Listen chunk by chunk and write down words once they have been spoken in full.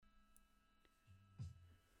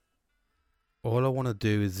All I want to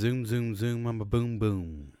do is zoom, zoom, zoom, I'm a boom,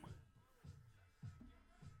 boom.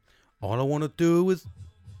 All I want to do is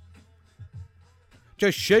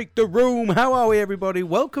just shake the room. How are we, everybody?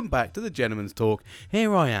 Welcome back to the Gentleman's Talk.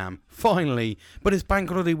 Here I am, finally. But it's bank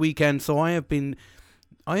holiday weekend, so I have been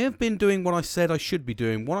doing what I said I should be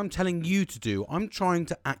doing. What I'm telling you to do, I'm trying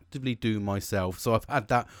to actively do myself. So I've had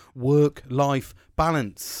that work-life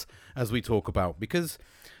balance, as we talk about, because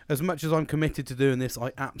as much as I'm committed to doing this,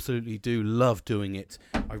 I absolutely do love doing it.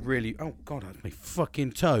 I really... Oh, God, that's my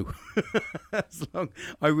fucking toe.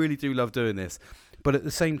 I really do love doing this. But at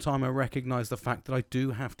the same time, I recognise the fact that I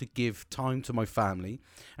do have to give time to my family.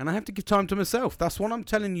 And I have to give time to myself. That's what I'm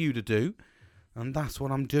telling you to do. And that's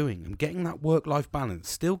what I'm doing. I'm getting that work-life balance.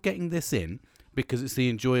 Still getting this in, because it's the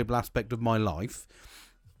enjoyable aspect of my life.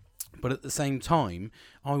 But at the same time,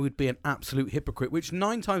 I would be an absolute hypocrite, which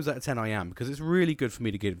 9 times out of 10 I am, because it's really good for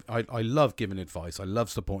me to give. I love giving advice. I love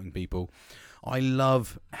supporting people. I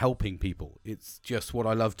love helping people. It's just what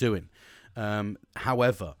I love doing.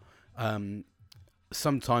 However,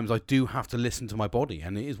 sometimes I do have to listen to my body,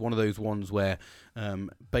 and it is one of those ones where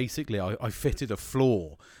basically I fitted a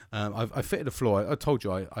floor. I fitted a floor. I told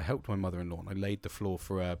you I helped my mother-in-law, and I laid the floor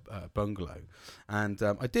for a bungalow, and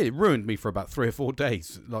I did. It ruined me for about 3 or 4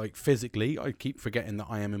 days. Like physically, I keep forgetting that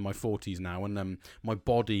I am in my 40s now, and my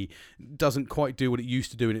body doesn't quite do what it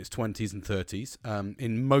used to do in its 20s and 30s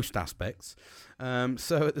in most aspects.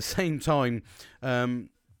 So at the same time,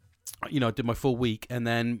 I did my full week, and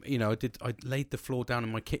then, I laid the floor down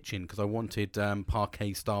in my kitchen because I wanted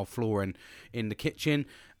parquet style flooring in the kitchen,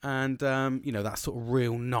 and that sort of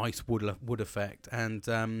real nice wood effect.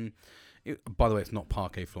 And by the way, it's not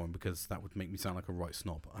parquet flooring, because that would make me sound like a right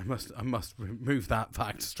snob. I must remove that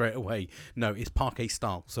fact straight away. No, it's parquet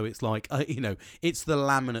style, so it's like it's the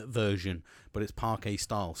laminate version, but it's parquet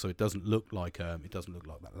style, so it doesn't look like that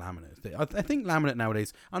laminate. I think laminate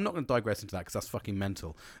nowadays. I'm not going to digress into that because that's fucking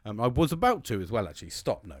mental. I was about to as well, actually.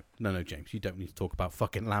 Stop. No, James, you don't need to talk about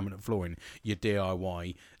fucking laminate flooring, you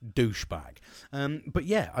DIY douchebag. But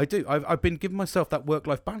yeah, I do. I've been giving myself that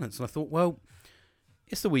work-life balance, and I thought, well,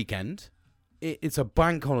 it's the weekend. It's a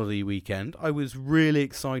bank holiday weekend. I was really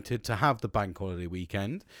excited to have the bank holiday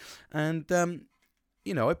weekend. And,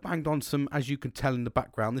 I banged on some, as you can tell in the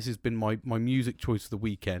background, this has been my music choice of the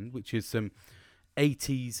weekend, which is some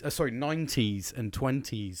 90s and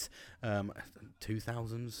 20s,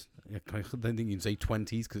 2000s. I don't think you can say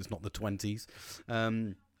 20s because it's not the 20s.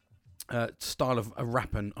 Style of a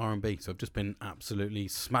rap and R&B. So I've just been absolutely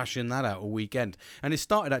smashing that out all weekend, and it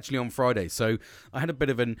started actually on Friday. So I had a bit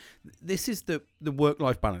of this is the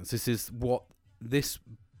work-life balance. This is what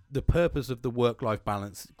the purpose of the work-life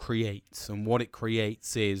balance creates, and what it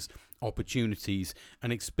creates is opportunities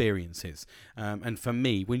and experiences. And for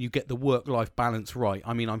me, when you get the work-life balance right,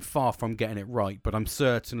 I mean, I'm far from getting it right, but I'm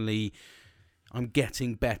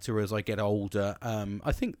getting better as I get older.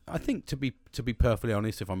 I think to be perfectly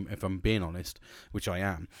honest, if I'm being honest, which I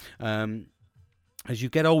am, as you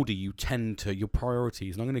get older, you tend to your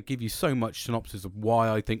priorities. And I'm going to give you so much synopsis of why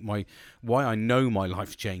I know my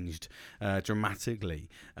life's changed dramatically,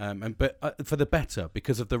 but for the better,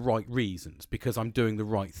 because of the right reasons, because I'm doing the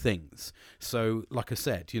right things. So, like I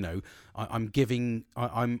said,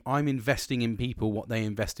 I'm investing in people what they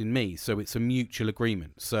invest in me. So it's a mutual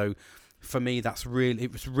agreement. So for me,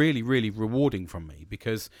 it was really, really rewarding from me,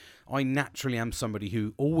 because I naturally am somebody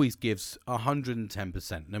who always gives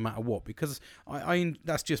 110%, no matter what, because I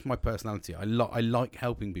that's just my personality. I like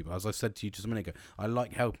helping people. As I said to you just a minute ago, I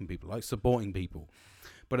like helping people, I like supporting people.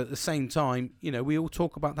 But at the same time, we all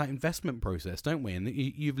talk about that investment process, don't we? And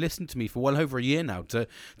you've listened to me for well over a year now to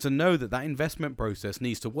know that investment process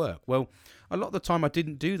needs to work. Well, a lot of the time I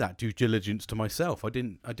didn't do that due diligence to myself. I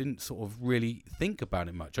didn't sort of really think about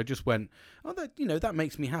it much. I just went, oh, that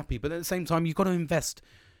makes me happy. But at the same time, you've got to invest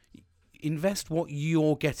what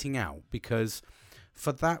you're getting out, because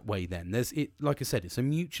for that way, then like I said, it's a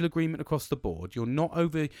mutual agreement across the board. You're not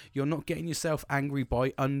getting yourself angry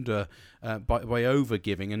by over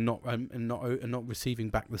giving and not receiving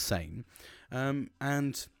back the same.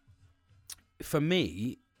 And for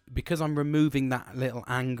me, because I'm removing that little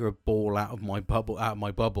anger ball out of my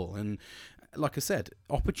bubble, and like I said,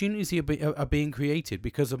 opportunities are being created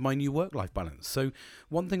because of my new work-life balance. So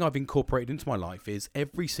one thing I've incorporated into my life is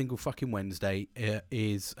every single fucking Wednesday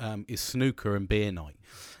is snooker and beer night,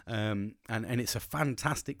 and it's a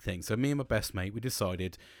fantastic thing. So me and my best mate, we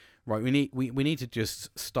decided, right, we need to just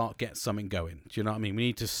get something going. Do you know what I mean? We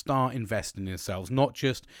need to start investing in ourselves, not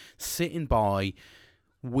just sitting by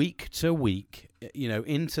week to week,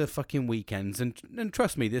 into fucking weekends. And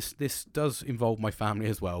trust me, this does involve my family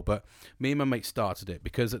as well. But me and my mate started it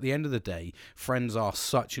because at the end of the day, friends are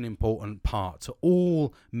such an important part to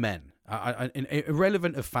all men.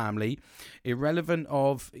 Irrelevant of family, irrelevant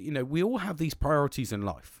of, we all have these priorities in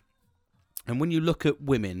life. And when you look at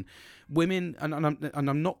women, and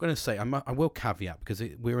I'm not going to say, I will caveat, because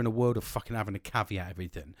we're in a world of fucking having to caveat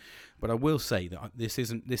everything. But I will say that this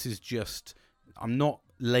is just, I'm not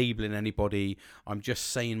labeling anybody. I'm just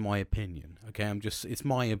saying my opinion. Okay, it's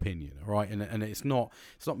my opinion, all right? And it's not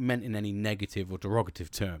meant in any negative or derogative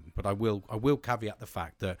term. But I will caveat the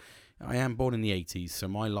fact that I am born in the 80s, so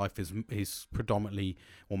my life is predominantly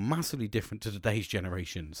or massively different to today's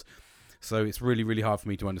generations. So it's really, really hard for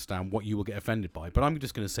me to understand what you will get offended by. But I'm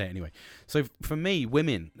just going to say it anyway. So for me,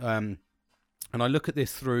 women, and I look at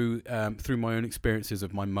this through my own experiences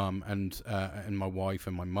of my mum and my wife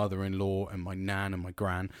and my mother-in-law and my nan and my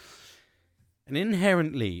gran. And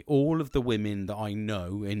inherently, all of the women that I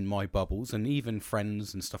know in my bubbles and even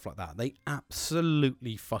friends and stuff like that, they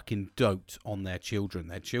absolutely fucking dote on their children.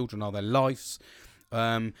 Their children are their lives.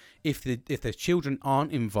 If their children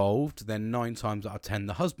aren't involved, then 9 times out of 10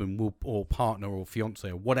 the husband will, or partner or fiance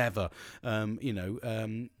or whatever,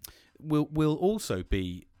 will also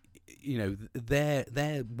be,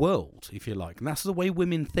 their world, if you like. And that's the way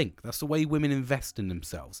women think. That's the way women invest in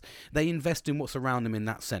themselves. They invest in what's around them in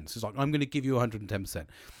that sense. It's like, I'm going to give you 110%.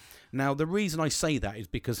 Now, the reason I say that is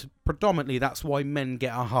because predominantly that's why men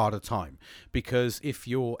get a harder time. Because if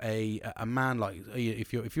you're a man, like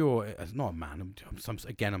if you're not a man,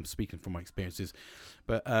 I'm speaking from my experiences,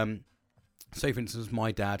 but say for instance,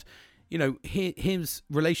 my dad. His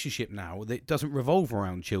relationship now, that doesn't revolve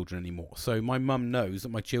around children anymore. So my mum knows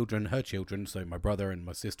that her children, so my brother and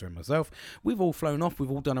my sister and myself, we've all flown off.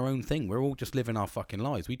 We've all done our own thing. We're all just living our fucking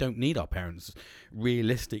lives. We don't need our parents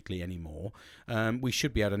realistically anymore. We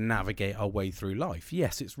should be able to navigate our way through life.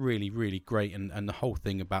 Yes, it's really, really great. And the whole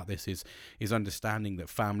thing about this is understanding that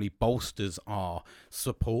family bolsters our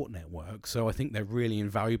support network. So I think they're really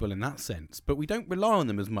invaluable in that sense. But we don't rely on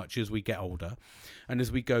them as much as we get older. And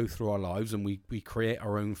as we go through our lives and we create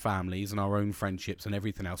our own families and our own friendships and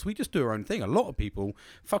everything else, we just do our own thing. A lot of people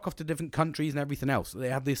fuck off to different countries and everything else. They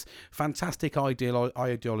have this fantastic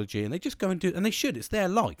ideology and they just go and do, and they should. It's their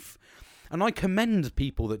life. And I commend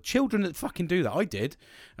people, that children that fucking do that. I did.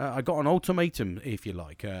 I got an ultimatum, if you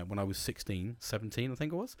like, when I was 16, 17, I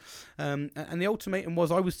think it was. And the ultimatum was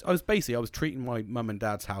I was treating my mum and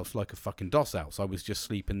dad's house like a fucking doss house. I was just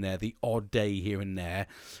sleeping there the odd day here and there.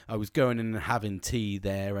 I was going in and having tea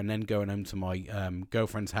there and then going home to my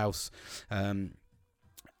girlfriend's house.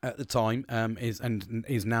 At the time,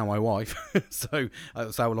 is now my wife. So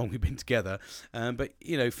that's how long we've been together. But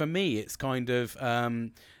for me, it's kind of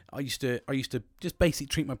I used to just basically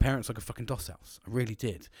treat my parents like a fucking doss house. I really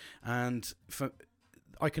did. And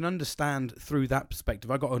I can understand through that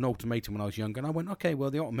perspective. I got an ultimatum when I was younger, and I went, okay,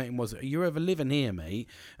 well, the ultimatum was, you're ever living here, mate,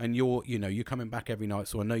 and you're coming back every night,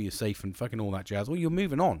 so I know you're safe and fucking all that jazz. Well, you're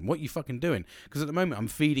moving on. What are you fucking doing? Because at the moment, I'm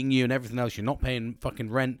feeding you and everything else. You're not paying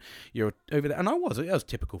fucking rent. You're over there. And I was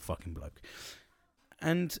typical fucking bloke.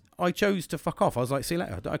 And I chose to fuck off. I was like, see you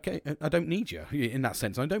later. Okay, I don't need you in that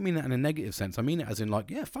sense. I don't mean that in a negative sense. I mean it as in like,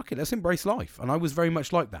 yeah, fuck it, let's embrace life. And I was very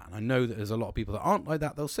much like that. And I know that there's a lot of people that aren't like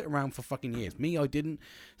that. They'll sit around for fucking years. Me, I didn't.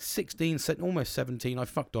 16, almost 17, I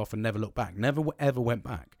fucked off and never looked back. Never ever went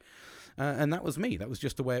back. And that was me. That was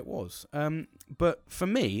just the way it was. But for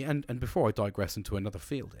me, and before I digress into another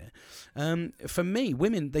field here, for me,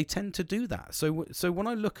 women, they tend to do that. So when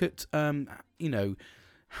I look at,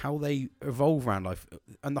 how they evolve around life,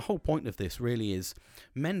 and the whole point of this really is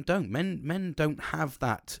men don't have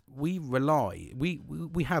that. We rely, we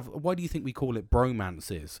have, why do you think we call it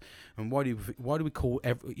bromances, and why do we call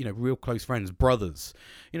real close friends brothers?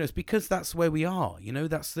 It's because that's where we are.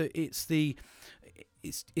 It's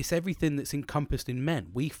everything that's encompassed in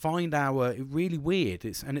men. We find really weird.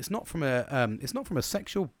 It's not from a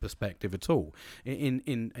sexual perspective at all.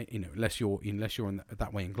 Unless you're in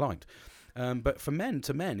that way inclined. But for men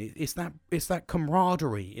to men, it's that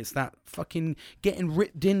camaraderie. It's that fucking getting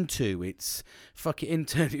ripped into. It's fucking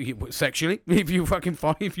into sexually. If you want,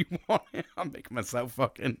 I'm making myself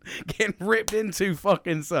fucking getting ripped into,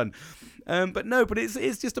 fucking son. But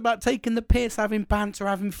it's just about taking the piss, having banter,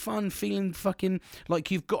 having fun, feeling fucking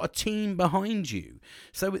like you've got a team behind you.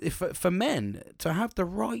 So for men to have the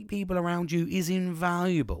right people around you is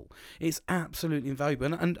invaluable. It's absolutely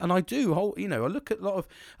invaluable. And I do I look at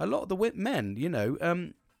a lot of the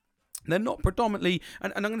men, They're not predominantly,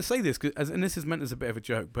 and I'm going to say this, and this is meant as a bit of a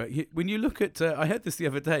joke, but when you look at, I heard this the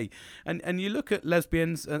other day, and you look at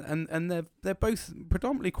lesbians, and they're both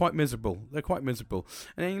predominantly quite miserable. They're quite miserable,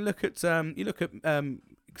 and then you look at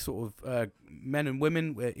sort of men and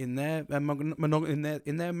women in their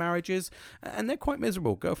in their marriages, and they're quite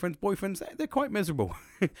miserable. Girlfriends, boyfriends, they're quite miserable.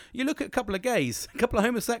 You look at a couple of gays, a couple of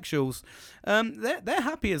homosexuals, they're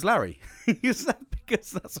happy as Larry.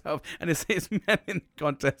 Because that's how, and it's men in the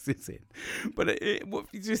contest it's in. But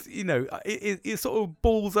it sort of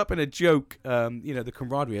balls up in a joke, the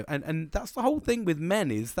camaraderie, and that's the whole thing with men.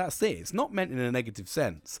 That's it. It's not meant in a negative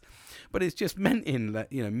sense, but it's just meant in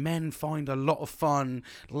that men find a lot of fun,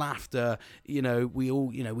 laughter. We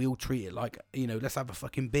all treat it like let's have a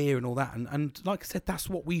fucking beer and all that, and like I said, that's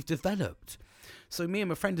what we've developed. So me and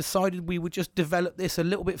my friend decided we would just develop this a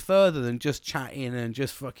little bit further than just chatting and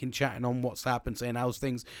just fucking chatting on WhatsApp and saying how's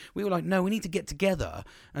things. We were like, no, we need to get together.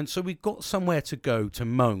 And so we got somewhere to go, to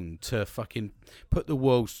moan, to fucking put the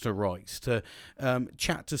world to rights, to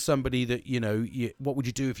chat to somebody that, what would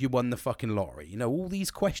you do if you won the fucking lottery? All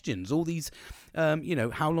these questions, all these,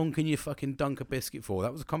 how long can you fucking dunk a biscuit for?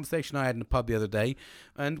 That was a conversation I had in the pub the other day.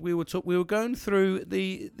 And we were going through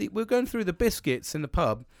the biscuits in the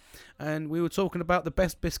pub. And we were talking about the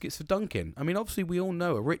best biscuits for dunking. I mean, obviously, we all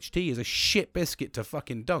know a rich tea is a shit biscuit to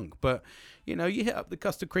fucking dunk. But, you hit up the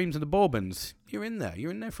custard creams and the bourbons. You're in there.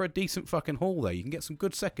 You're in there for a decent fucking haul there. You can get some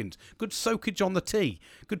good seconds. Good soakage on the tea.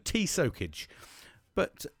 Good tea soakage.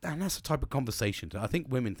 But, and that's the type of conversation. I think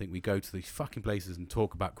women think we go to these fucking places and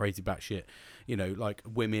talk about crazy batshit, like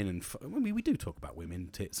women and, we do talk about women,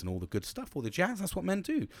 tits and all the good stuff, all the jazz, that's what men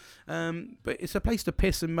do. But it's a place to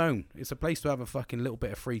piss and moan. It's a place to have a fucking little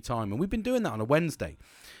bit of free time. And we've been doing that on a Wednesday.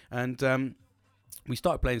 And, we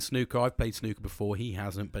started playing snooker. I've played snooker before. He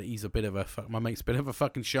hasn't, but he's my mate's a bit of a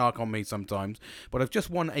fucking shark on me sometimes. But I've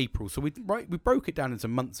just won April, so we broke it down into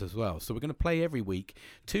months as well. So we're going to play every week,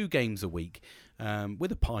 2 games a week,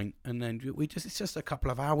 with a pint, and then it's just a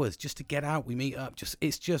couple of hours just to get out. We meet up.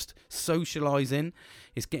 It's just socialising.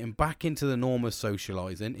 It's getting back into the norm of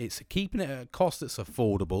socialising. It's keeping it at a cost that's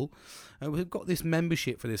affordable. We've got this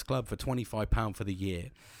membership for this club for £25 for the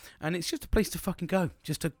year. And it's just a place to fucking go,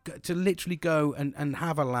 just to literally go and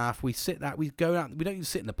have a laugh. We go out. We don't even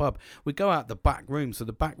sit in the pub. We go out the back room. So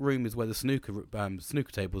the back room is where the snooker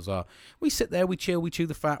tables are. We sit there, we chill, we chew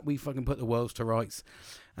the fat, we fucking put the worlds to rights.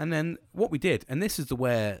 And then what we did, and this is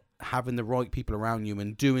where having the right people around you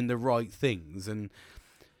and doing the right things and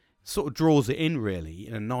sort of draws it in really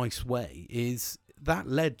in a nice way, is that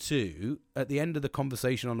led to, at the end of the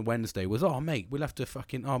conversation on Wednesday, was, mate, we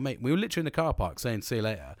were literally in the car park saying, see you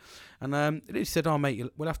later. And he said, mate,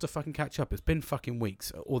 we'll have to fucking catch up. It's been fucking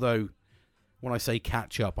weeks. Although, when I say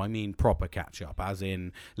catch up, I mean proper catch up. As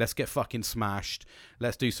in, let's get fucking smashed.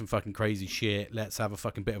 Let's do some fucking crazy shit. Let's have a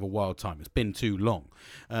fucking bit of a wild time. It's been too long.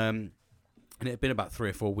 And it had been about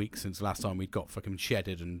 3 or 4 weeks since the last time we'd got fucking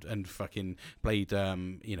shedded and fucking played,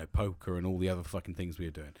 poker and all the other fucking things we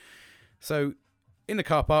were doing. So, in the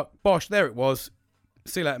car park, Bosh, there it was.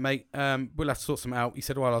 See you later, mate. We'll have to sort some out. He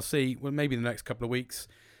said, well, I'll see. Well, maybe in the next couple of weeks.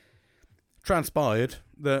 Transpired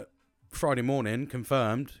that Friday morning,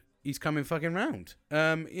 confirmed, he's coming fucking round.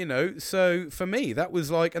 So for me, that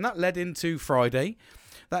was like, and that led into Friday.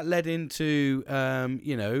 That led into,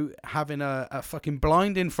 having a fucking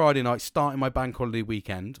blinding Friday night, starting my bank holiday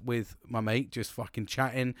weekend with my mate, just fucking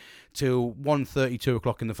chatting till 1:30, 2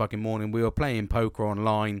 o'clock in the fucking morning. We were playing poker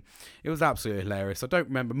online. It was absolutely hilarious. I don't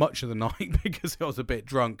remember much of the night because I was a bit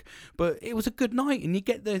drunk, but it was a good night, and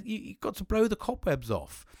you got to blow the cobwebs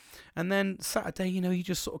off. And then Saturday, you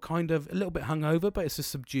just sort of kind of a little bit hungover, but it's a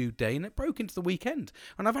subdued day, and it broke into the weekend.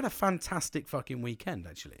 And I've had a fantastic fucking weekend,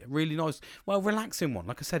 actually. A really nice, relaxing one.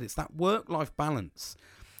 Like I said, it's that work-life balance.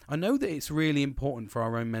 I know that it's really important for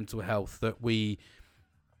our own mental health that we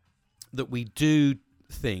do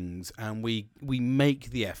things and we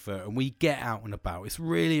make the effort and we get out and about. It's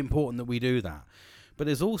really important that we do that. But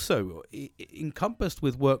there's also, encompassed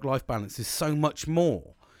with work-life balance is so much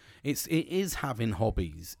more. It is having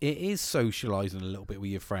hobbies. It is socialising a little bit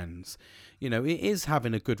with your friends. It is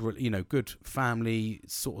having a good family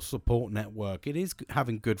sort of support network. It is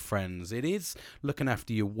having good friends. It is looking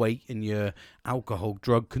after your weight and your alcohol,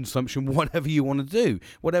 drug consumption, whatever you want to do,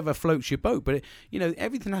 whatever floats your boat. But,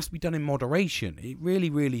 everything has to be done in moderation. It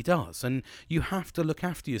really, really does. And you have to look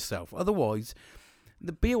after yourself. Otherwise,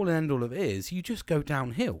 the be-all and end-all of it is you just go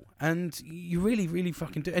downhill, and you really, really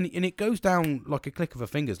fucking do. And it goes down like a click of a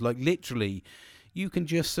fingers. Like, literally, you can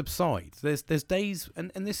just subside. There's days, and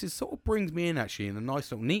this is sort of brings me in, actually, in a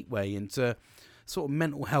nice little neat way into sort of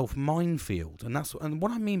mental health minefield, and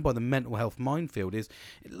what I mean by the mental health minefield is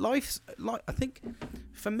life's like, I think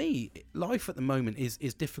for me, life at the moment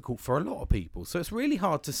is difficult for a lot of people, so it's really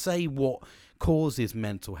hard to say what causes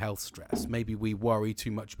mental health stress. Maybe we worry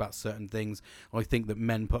too much about certain things. I think that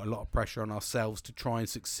men put a lot of pressure on ourselves to try and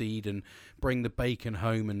succeed and bring the bacon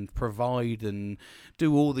home and provide and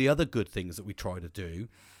do all the other good things that we try to do.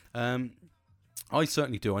 I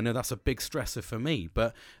certainly do. I know that's a big stressor for me,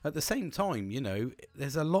 but at the same time,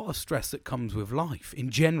 there's a lot of stress that comes with life. In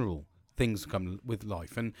general, things come with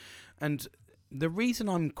life, and the reason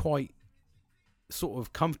I'm quite sort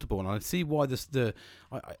of comfortable, and I see why the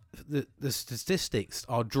statistics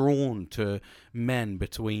are drawn to men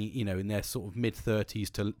between in their sort of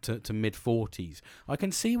mid-30s to mid-40s. I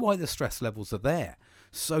can see why the stress levels are there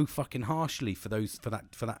so fucking harshly for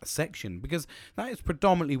that section, because that is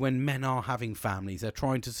predominantly when men are having families. They're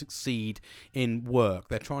trying to succeed in work,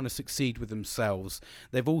 they're trying to succeed with themselves.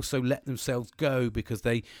 They've also let themselves go because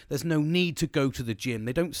there's no need to go to the gym.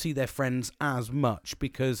 They don't see their friends as much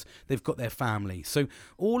because they've got their family. So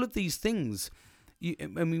all of these things,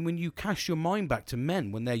 when you cast your mind back to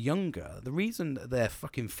men when they're younger, the reason that they're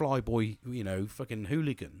fucking flyboy, fucking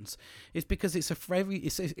hooligans, is because it's a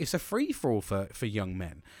free for all for young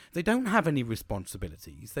men. They don't have any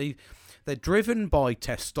responsibilities. They're driven by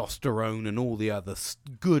testosterone and all the other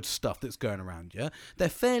good stuff that's going around you. They're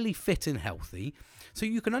fairly fit and healthy, so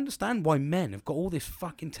you can understand why men have got all this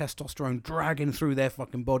fucking testosterone dragging through their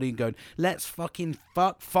fucking body and going, let's fucking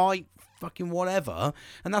fight, fucking whatever,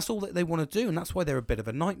 and that's all that they want to do, and that's why they're a bit of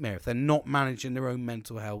a nightmare if they're not managing their own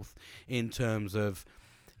mental health in terms of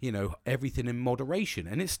everything in moderation.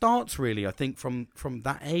 And it starts really, I think, from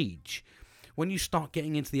that age, when you start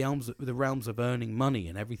getting into the realms of earning money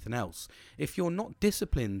and everything else. If you're not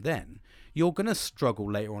disciplined, then you're going to struggle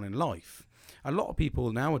later on in life. A lot of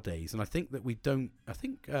people nowadays, and I think that I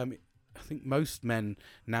think most men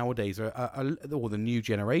nowadays or the new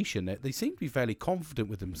generation, they seem to be fairly confident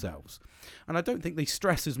with themselves, and I don't think they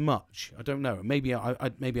stress as much. I don't know. Maybe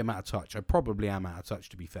I'm out of touch. I probably am out of touch,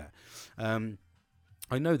 to be fair.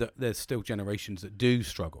 I know that there's still generations that do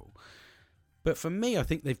struggle, but for me, I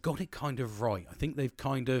think they've got it kind of right. I think they've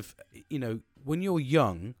kind of, when you're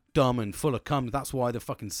young, dumb and full of cum, that's why the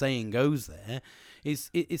fucking saying goes there.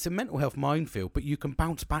 It's a mental health minefield, but you can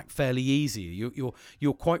bounce back fairly easy.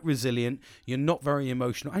 You're quite resilient. You're not very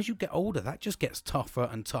emotional. As you get older, that just gets tougher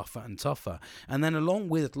and tougher and tougher. And then along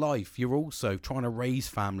with life, you're also trying to raise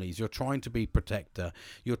families. You're trying to be protector.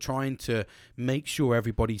 You're trying to make sure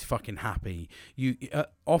everybody's fucking happy. You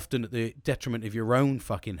often at the detriment of your own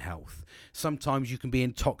fucking health. Sometimes you can be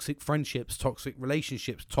in toxic friendships, toxic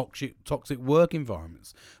relationships, toxic work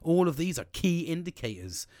environments. All of these are key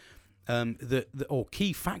indicators, or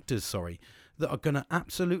key factors, that are going to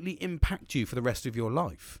absolutely impact you for the rest of your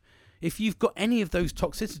life. If you've got any of those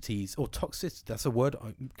toxicity, that's a word,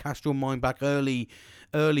 I cast your mind back early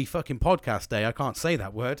fucking podcast day, I can't say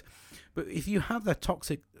that word, but if you have that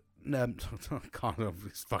toxic,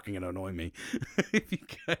 it's fucking going to annoy me. If you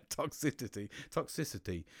get toxicity,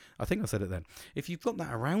 I think I said it then. If you've got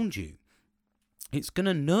that around you, it's going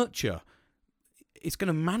to nurture. It's going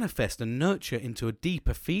to manifest and nurture into a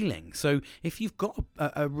deeper feeling. So if you've got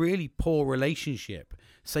a really poor relationship,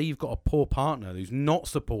 say you've got a poor partner who's not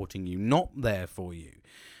supporting you, not there for you,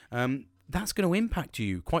 that's going to impact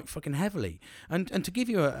you quite fucking heavily. And to give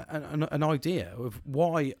you an idea of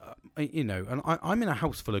why, and I'm in a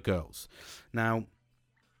house full of girls. Now,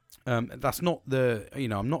 that's not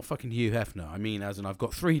I'm not fucking Hugh Hefner. I mean, as in I've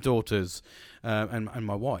got 3 daughters and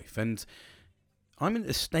my wife. And I'm at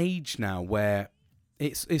a stage now where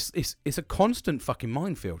it's a constant fucking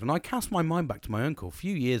minefield. And I cast my mind back to my uncle a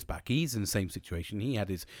few years back. He's in the same situation. He had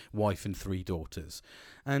his wife and 3 daughters.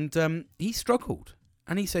 And he struggled.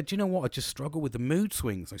 And he said, you know what? I just struggle with the mood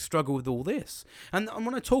swings. I struggle with all this. And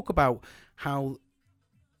when I talk about how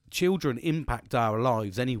children impact our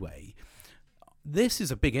lives anyway, this is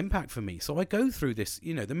a big impact for me. So I go through this,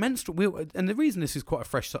 the menstrual, and the reason this is quite a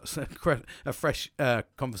fresh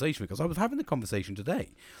conversation, because I was having the conversation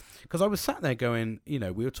today, because I was sat there going, we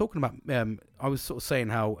were talking about, I was sort of saying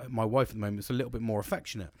how my wife at the moment is a little bit more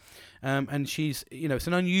affectionate, and she's, it's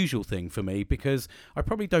an unusual thing for me because I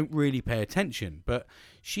probably don't really pay attention, but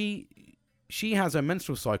she has a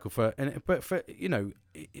menstrual cycle but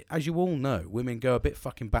as you all know, women go a bit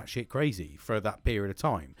fucking batshit crazy for that period of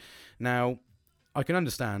time. Now, I can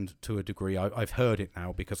understand to a degree. I've heard it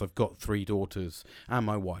now because I've got 3 daughters and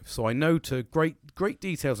my wife, so I know to great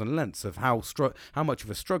details and lengths of how much of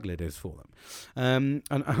a struggle it is for them.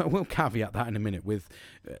 And I will caveat that in a minute with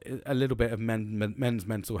a little bit of men's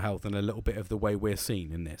mental health and a little bit of the way we're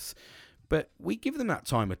seen in this. But we give them that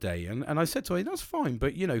time of day. And I said to her, that's fine.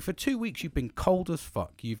 But, for 2 weeks, you've been cold as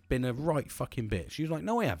fuck. You've been a right fucking bitch. She was like,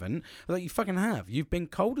 no, I haven't. I was like, you fucking have. You've been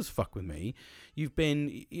cold as fuck with me.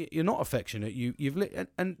 You're not affectionate.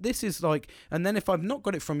 And this is like, and then if I've not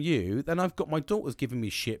got it from you, then I've got my daughters giving me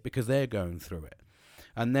shit because they're going through it.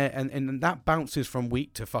 And that bounces from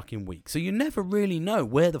week to fucking week. So you never really know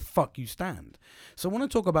where the fuck you stand. So when I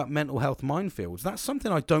talk about mental health minefields, that's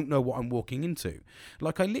something I don't know what I'm walking into.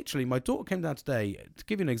 Like my daughter came down today, to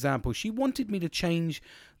give you an example, she wanted me to change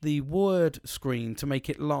the word screen to make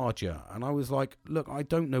it larger. And I was like, look, I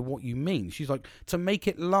don't know what you mean. She's like, to make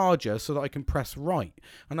it larger so that I can press right.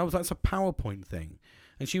 And I was like, it's a PowerPoint thing.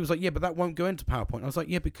 And she was like, yeah, but that won't go into PowerPoint. I was like,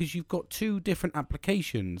 yeah, because you've got two different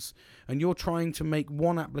applications and you're trying to make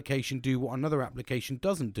one application do what another application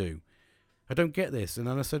doesn't do. I don't get this. And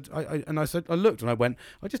then I said, I looked and I went,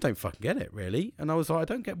 I just don't fucking get it, really. And I was like, I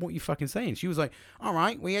don't get what you're fucking saying. She was like, all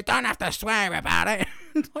right, well, you don't have to swear about it.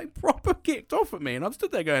 And like proper kicked off at me. And I'm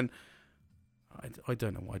stood there going, I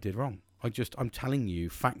don't know what I did wrong. I'm telling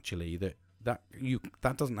you factually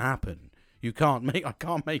that doesn't happen. I can't make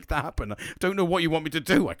that happen. I don't know what you want me to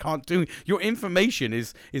do. I can't do. Your information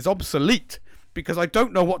is obsolete because I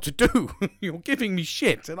don't know what to do. You're giving me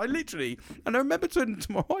shit. And I remember turning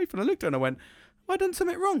to my wife and I looked at her and I went, have I done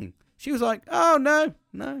something wrong? She was like, oh, no.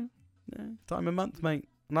 Time of month, mate.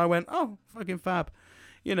 And I went, oh, fucking fab.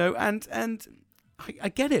 And I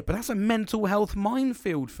get it, but that's a mental health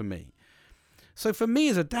minefield for me. So for me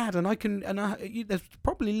as a dad, there's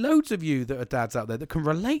probably loads of you that are dads out there that can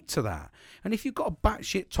relate to that. And if you've got a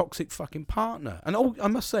batshit toxic fucking partner, and I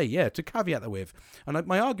must say, yeah, to caveat that with, and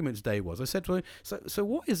my argument today was, I said to her, so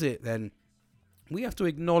what is it then? We have to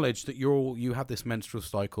acknowledge that you have this menstrual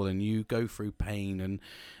cycle and you go through pain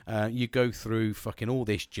and you go through fucking all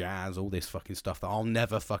this jazz, all this fucking stuff that I'll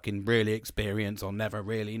never fucking really experience, I'll never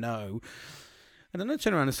really know. And then I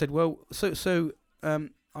turned around and said, well, so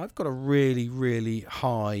I've got a really, really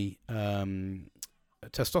high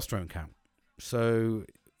testosterone count. So,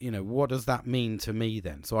 what does that mean to me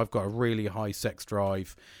then? So I've got a really high sex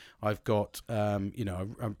drive. I've got, I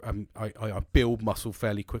build muscle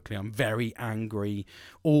fairly quickly. I'm very angry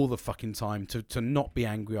all the fucking time. To not be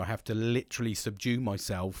angry, I have to literally subdue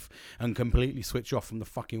myself and completely switch off from the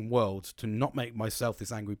fucking world to not make myself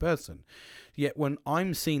this angry person. Yet when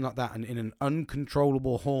I'm seen like that and in an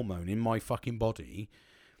uncontrollable hormone in my fucking body,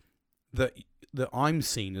 that I'm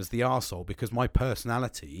seen as the arsehole because my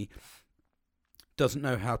personality doesn't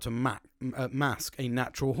know how to mask a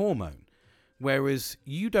natural hormone. Whereas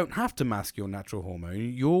you don't have to mask your natural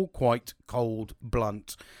hormone. You're quite cold,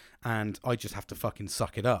 blunt, and I just have to fucking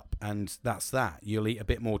suck it up. And that's that. You'll eat a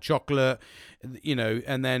bit more chocolate,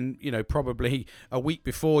 and then, probably a week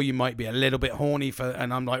before you might be a little bit horny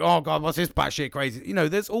and I'm like, oh God, what's this batshit crazy?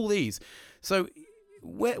 There's all these. So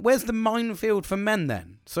where's the minefield for men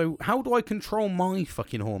then? So how do I control my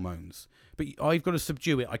fucking hormones? But I've got to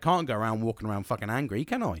subdue it. I can't go around walking around fucking angry,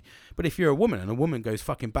 can I? But if you're a woman and a woman goes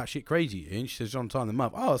fucking batshit crazy and she says, John, time the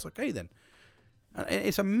month, it's okay then.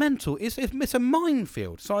 It's a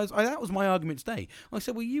minefield. So that was my argument today. I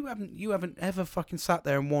said, well, you haven't ever fucking sat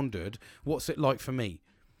there and wondered what's it like for me.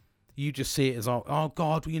 You just see it as, oh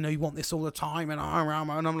God, you want this all the time, and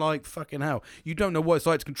I'm like, fucking hell, you don't know what it's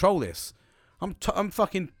like to control this. I'm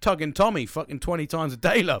fucking tugging Tommy fucking 20 times a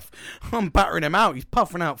day, love. I'm battering him out. He's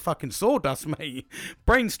puffing out fucking sawdust, mate.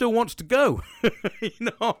 Brain still wants to go. You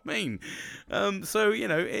know what I mean? I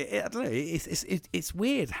don't know. It's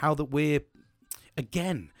weird how that we're,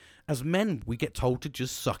 again, as men, we get told to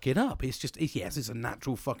just suck it up. It's a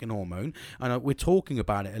natural fucking hormone. And we're talking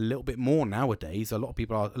about it a little bit more nowadays. A lot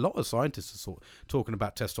of scientists are talking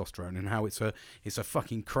about testosterone and how it's a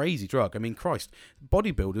fucking crazy drug. I mean, Christ,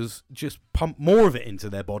 bodybuilders just pump more of it into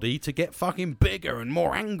their body to get fucking bigger and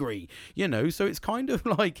more angry, So it's kind of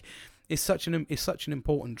like, it's such an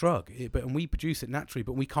important drug, and we produce it naturally,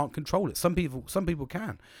 but we can't control it. Some people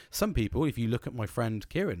can. Some people, if you look at my friend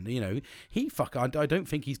Kieran, I don't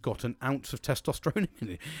think he's got an ounce of testosterone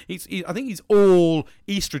in it. I think he's all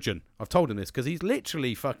estrogen. I've told him this because he's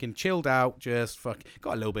literally fucking chilled out, just got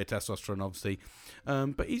a little bit of testosterone, obviously,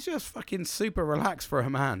 but he's just fucking super relaxed for a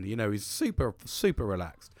man. He's super, super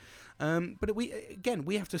relaxed. But we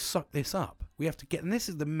have to suck this up. We have to and this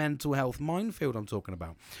is the mental health minefield I'm talking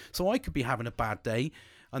about. So I could be having a bad day,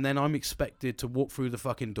 and then I'm expected to walk through the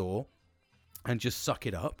fucking door and just suck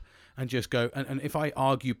it up and just go. And if I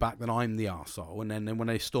argue back, then I'm the arsehole. And then when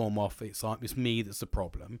they storm off, it's like, it's me that's the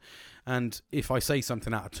problem. And if I say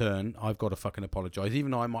something out of turn, I've got to fucking apologise.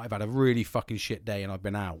 Even though I might have had a really fucking shit day and I've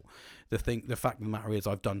been out. The fact of the matter is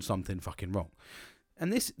I've done something fucking wrong.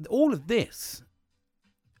 And all of this,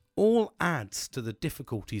 all adds to the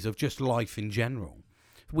difficulties of just life in general.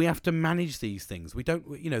 We have to manage these things. We don't,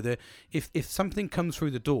 if something comes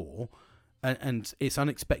through the door and it's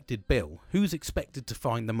unexpected bill, who's expected to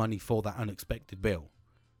find the money for that unexpected bill?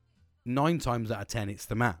 9 times out of 10, it's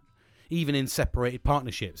the man. Even in separated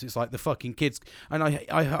partnerships, it's like the fucking kids. And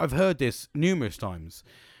I've heard this numerous times.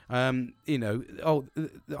 Our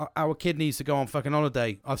kid needs to go on fucking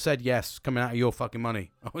holiday. I've said yes, coming out of your fucking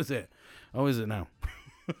money. Oh, is it? Oh, is it now?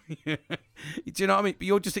 Do you know what I mean? But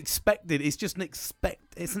you're just expected. It's just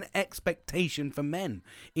it's an expectation for men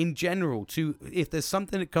in general to, if there's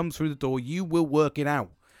something that comes through the door, you will work it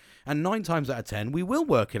out. And 9 times out of 10, we will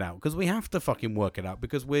work it out because we have to fucking work it out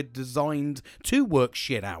because we're designed to work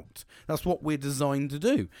shit out. That's what we're designed to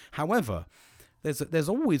do. However, there's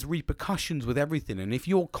always repercussions with everything. And if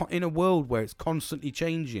you're in a world where it's constantly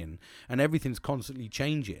changing and everything's constantly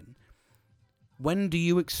changing, when do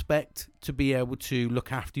you expect to be able to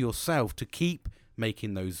look after yourself, to keep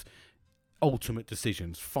making those ultimate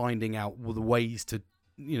decisions, finding out the ways to,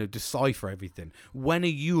 decipher everything? When are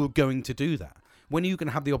you going to do that? When are you going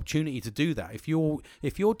to have the opportunity to do that? If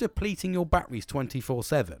you're depleting your batteries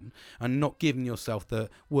 24/7 and not giving yourself the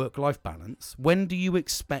work-life balance, when do you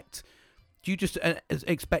expect? Do you just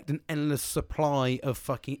expect an endless supply of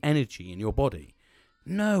fucking energy in your body?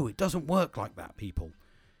 No, it doesn't work like that, people.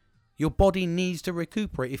 Your body needs to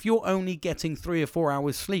recuperate. If you're only getting 3 or 4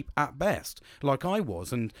 hours sleep at best, like I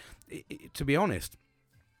was, and to be honest,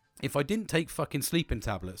 if I didn't take fucking sleeping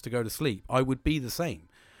tablets to go to sleep, I would be the same.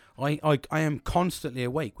 I am constantly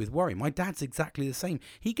awake with worry. My dad's exactly the same.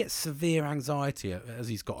 He gets severe anxiety as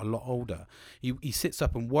he's got a lot older. He sits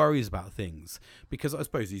up and worries about things because I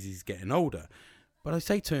suppose he's getting older. But I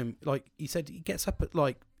say to him, like he said, he gets up at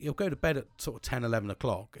he'll go to bed at sort of 10, 11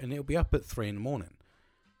 o'clock and he'll be up at 3 in the morning.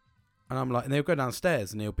 And I'm like, and they'll go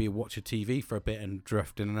downstairs and he'll be watching TV for a bit and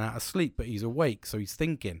drifting in and out of sleep, but he's awake, so he's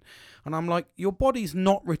thinking. And I'm like, your body's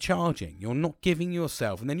not recharging. You're not giving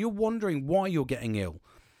yourself. And then you're wondering why you're getting ill,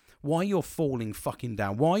 why you're falling fucking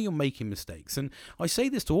down, why you're making mistakes. And I say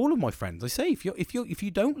this to all of my friends. I say, if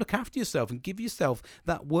you don't look after yourself and give yourself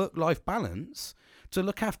that work-life balance to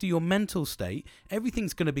look after your mental state,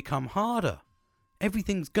 everything's going to become harder.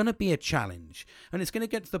 Everything's going to be a challenge. And it's going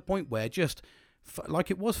to get to the point where just, like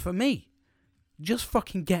it was for me, just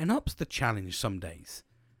fucking getting up's the challenge some days.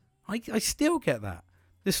 I still get that.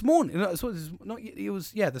 This morning, this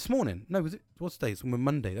morning. No, what's today? It's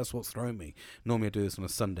Monday. That's what's throwing me. Normally I do this on a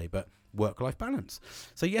Sunday, but work-life balance.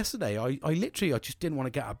 So yesterday, I just didn't want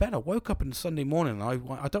to get out of bed. I woke up on Sunday morning and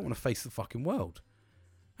I don't want to face the fucking world.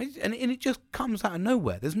 And it just comes out of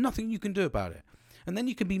nowhere. There's nothing you can do about it. And then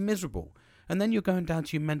you can be miserable. And then you're going down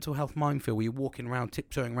to your mental health minefield where you're walking around,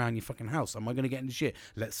 tiptoeing around your fucking house. Am I going to get into shit?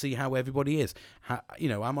 Let's see how everybody is.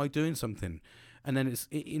 Am I doing something? And then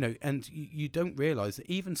and you don't realise that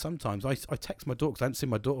even sometimes I text my daughter because I haven't seen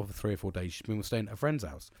my daughter for 3 or 4 days. She's been staying at a friend's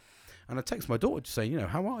house. And I text my daughter to say,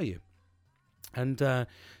 how are you? And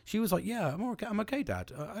she was like, yeah, I'm okay,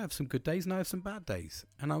 Dad. I have some good days and I have some bad days.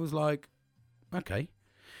 And I was like, okay.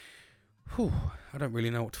 Whew, I don't really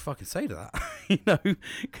know what to fucking say to that,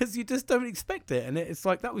 because you just don't expect it. And it's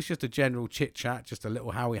like, that was just a general chit chat, just a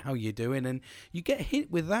little how you doing? And you get hit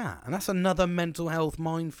with that. And that's another mental health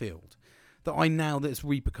minefield that's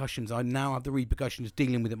repercussions. I now have the repercussions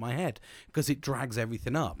dealing with it in my head because it drags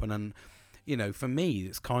everything up. And then, for me,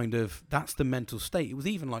 it's kind of, that's the mental state. It was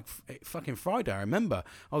even like fucking Friday. I remember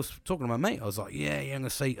I was talking to my mate. I was like, yeah, I'm going to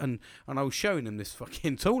say, and I was showing him this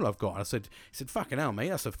fucking tool I've got. And he said, fucking hell, mate,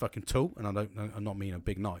 that's a fucking tool. And I'm not meaning a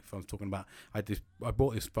big knife. I was talking about, I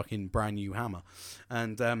bought this fucking brand new hammer.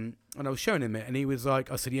 And I was showing him it. And he was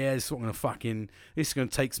like, I said, yeah, this is going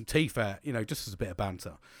to take some teeth out, just as a bit of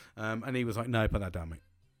banter. And he was like, no, put that down, mate.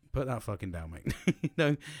 Put that fucking down,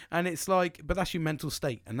 mate. And it's like, but that's your mental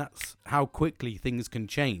state, and that's how quickly things can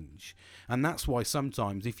change. And that's why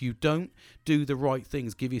sometimes if you don't do the right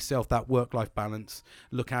things, give yourself that work-life balance,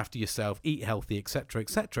 look after yourself, eat healthy, etc.,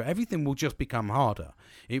 everything will just become harder.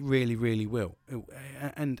 It really, really will.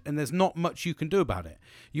 And there's not much you can do about it.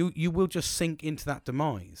 You will just sink into that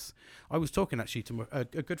demise. I was talking actually to a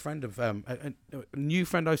good friend of a new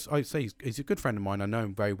friend. I say he's a good friend of mine. I know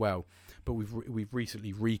him very well, but we've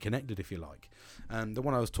recently reconnected, if you like. And the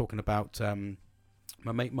one I was talking about,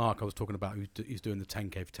 my mate Mark, I was talking about, who's doing the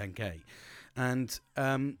 10K for 10K. And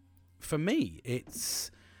for me,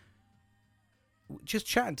 it's just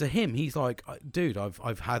chatting to him. He's like, dude, I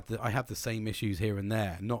have the same issues here and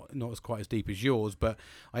there, not as quite as deep as yours, but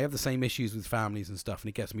I have the same issues with families and stuff, and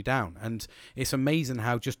it gets me down. And it's amazing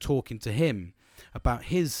how just talking to him, about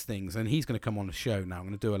his things, and he's going to come on the show now. I'm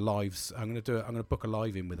going to do a live. I'm going to book a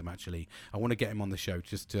live in with him. Actually, I want to get him on the show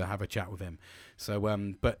just to have a chat with him. So,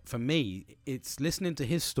 but for me, it's listening to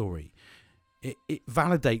his story. It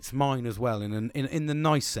validates mine as well in the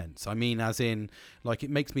nice sense. I mean, as in, like,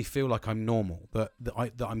 it makes me feel like I'm normal, that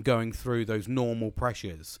I'm going through those normal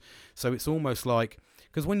pressures. So it's almost like,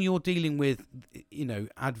 because when you're dealing with,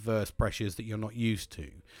 adverse pressures that you're not used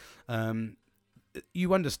to,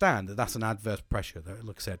 you understand that that's an adverse pressure. That,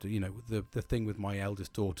 like I said, the thing with my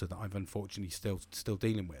eldest daughter that I'm unfortunately still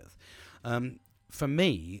dealing with. For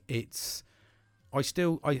me, it's. I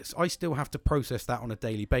still have to process that on a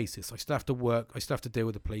daily basis. I still have to work. I still have to deal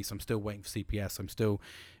with the police. I'm still waiting for CPS.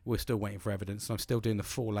 We're still waiting for evidence. And I'm still doing the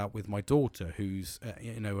fallout with my daughter, who's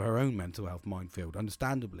her own mental health minefield,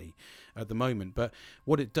 understandably, at the moment. But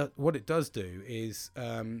what it does do is,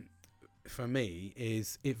 for me,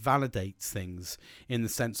 is it validates things in the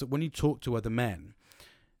sense that when you talk to other men,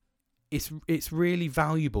 it's really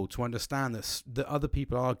valuable to understand that other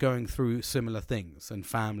people are going through similar things, and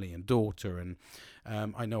family and daughter, and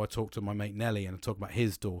I know I talked to my mate Nelly and I talked about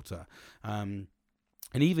his daughter, and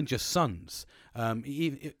even just sons,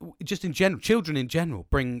 just in general, children in general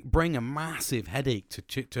bring a massive headache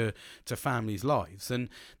to families' lives. And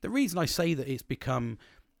the reason I say that it's become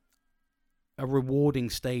a rewarding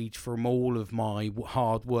stage from all of my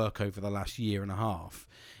hard work over the last year and a half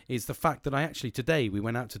is the fact that we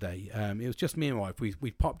went out today. It was just me and my wife.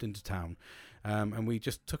 We popped into town, and we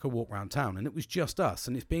just took a walk around town, and it was just us.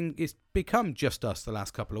 And it's become just us the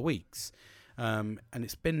last couple of weeks, and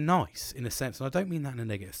it's been nice in a sense. And I don't mean that in a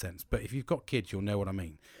negative sense, but if you've got kids, you'll know what I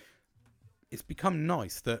mean. It's become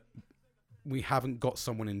nice that we haven't got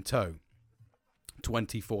someone in tow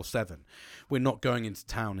 24/7. We're not going into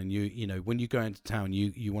town, and when you go into town,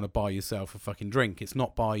 you want to buy yourself a fucking drink. It's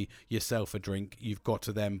not buy yourself a drink. You've got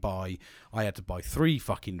to then I had to buy 3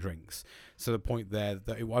 fucking drinks. So the point there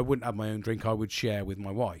that I wouldn't have my own drink, I would share with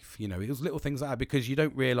my wife. It was little things like that, because you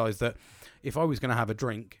don't realise that if I was going to have a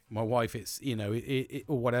drink, my wife, it's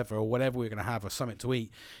or whatever we're going to have, or something to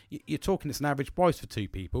eat, you're talking it's an average price for 2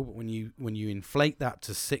 people. But when you inflate that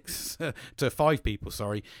to 6 to 5 people,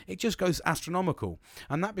 it just goes astronomical,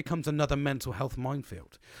 and that becomes another mental health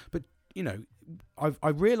minefield. But I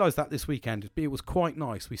realised that this weekend it was quite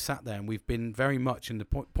nice. We sat there and we've been very much in the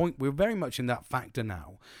point. We're very much in that factor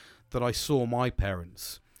now that I saw my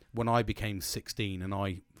parents when I became 16 and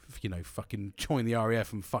I fucking joined the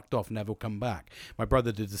RAF and fucked off, never come back. My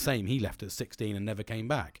brother did the same. He left at 16 and never came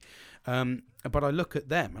back. But I look at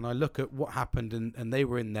them and I look at what happened, and they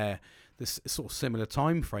were in this sort of similar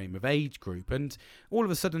time frame of age group, and all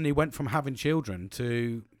of a sudden they went from having children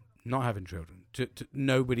to not having children, to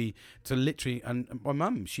nobody, to literally. And my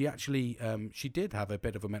mum, she actually she did have a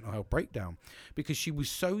bit of a mental health breakdown, because she was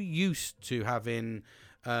so used to having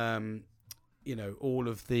all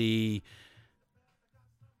of the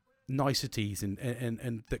niceties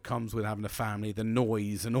and that comes with having a family, the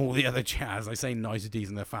noise and all the other jazz. I say niceties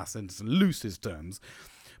in their fast and loosest terms,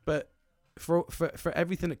 but for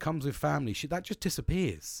everything that comes with family, that just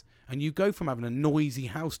disappears, and you go from having a noisy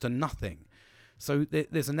house to nothing. So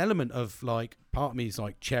there's an element of, like, part of me is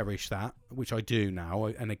like, cherish that, which I do now,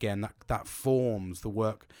 and again that forms the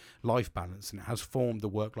work-life balance, and it has formed the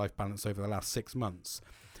work-life balance over the last 6 months,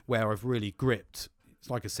 where I've really gripped.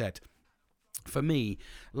 Like I said, for me,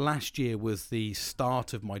 last year was the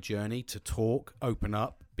start of my journey to talk, open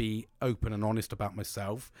up, be open and honest about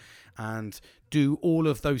myself, and do all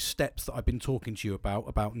of those steps that I've been talking to you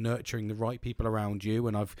about nurturing the right people around you.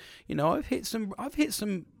 And I've hit some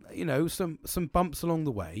some bumps along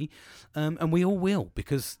the way, and we all will,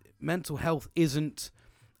 because mental health isn't,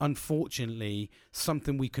 unfortunately,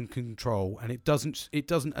 something we can control, and it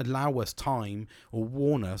doesn't allow us time or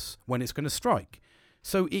warn us when it's going to strike.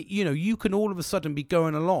 So you can all of a sudden be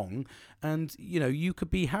going along, and you could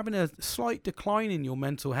be having a slight decline in your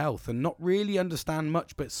mental health and not really understand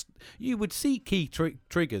much, but you would see key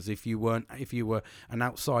triggers if you were an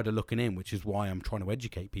outsider looking in, which is why I'm trying to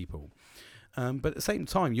educate people. But at the same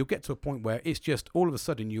time, you'll get to a point where it's just all of a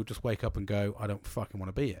sudden you'll just wake up and go, I don't fucking want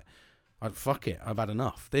to be here. Fuck it, I've had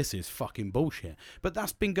enough. This is fucking bullshit. But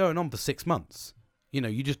that's been going on for 6 months.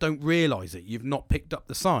 You just don't realise it. You've not picked up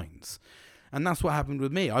the signs. And that's what happened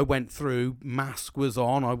with me. I went through, mask was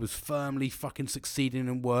on, I was firmly fucking succeeding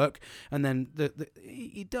in work, and then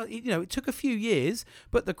it took a few years,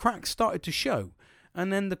 but the cracks started to show.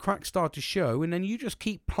 And then the cracks start to show, and then you just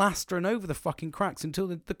keep plastering over the fucking cracks until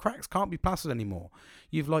the cracks can't be plastered anymore.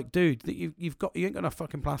 You've like, dude, you ain't got enough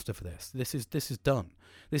fucking plaster for this. This is done.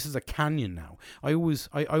 This is a canyon now. I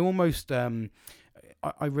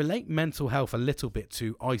relate mental health a little bit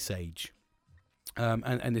to Ice Age.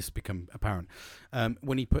 and this has become apparent,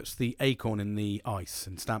 when he puts the acorn in the ice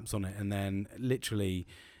and stamps on it, and then literally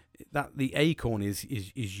that the acorn is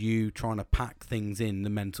you trying to pack things in the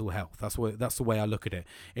mental health. That's the way I look at it.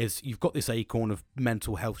 Is you've got this acorn of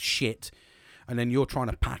mental health shit, and then you're trying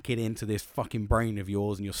to pack it into this fucking brain of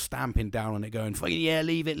yours, and you're stamping down on it going, yeah,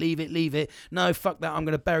 leave it. No, fuck that. I'm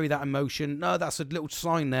going to bury that emotion. No, that's a little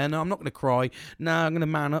sign there. No, I'm not going to cry. No, I'm going to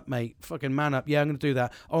man up, mate. Fucking man up. Yeah, I'm going to do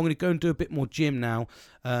that. Oh, I'm going to go and do a bit more gym now.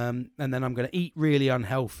 And then I'm going to eat really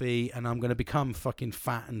unhealthy, and I'm going to become fucking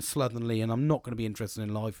fat and slovenly, and I'm not going to be interested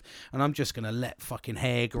in life, and I'm just going to let fucking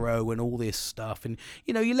hair grow and all this stuff. And,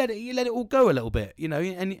 you let it all go a little bit,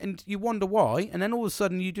 and you wonder why. And then all of a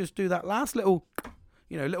sudden you just do that last little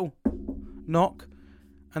knock,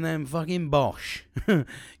 and then fucking bosh,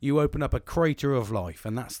 you open up a crater of life.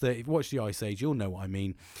 And that's if you watch the Ice Age, you'll know what I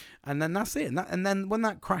mean. And then that's it. And then when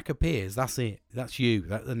that crack appears, that's it. That's you.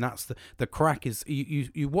 And that's the crack is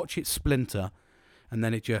you watch it splinter, and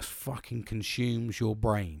then it just fucking consumes your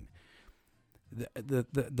brain.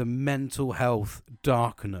 The mental health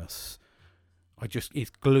darkness. It's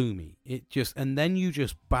gloomy. And then you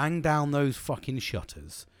just bang down those fucking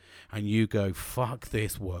shutters, and you go, fuck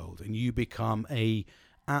this world, and you become a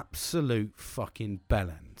absolute fucking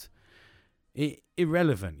bellend.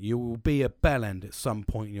 Irrelevant. You will be a bellend at some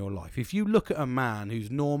point in your life. If you look at a man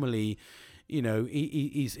who's normally,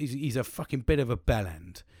 he's a fucking bit of a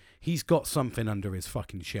bellend, he's got something under his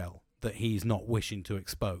fucking shell that he's not wishing to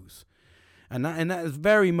expose. And that is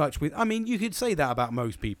very much you could say that about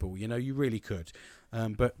most people, you really could.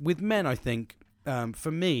 But with men, I think,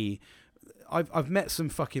 for me, I've met some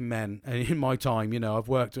fucking men in my time. I've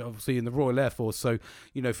worked obviously in the Royal Air Force, so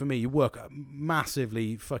for me, you work a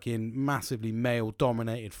massively male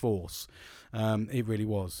dominated force. It really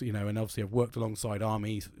was, and obviously I've worked alongside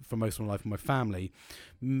armies for most of my life with my family,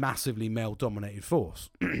 massively male dominated force.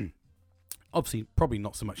 Obviously, probably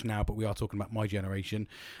not so much now, but we are talking about my generation.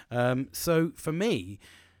 So for me,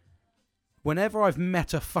 whenever I've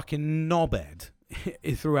met a fucking knobhead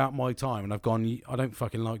throughout my time, and I've gone, I don't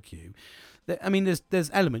fucking like you.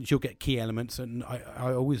 There's elements, you'll get key elements, and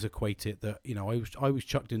I always equate it that, I was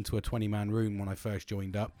chucked into a 20-man room when I first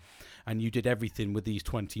joined up, and you did everything with these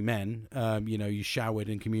 20 men. You showered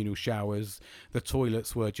in communal showers. The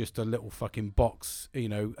toilets were just a little fucking box,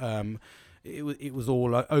 It was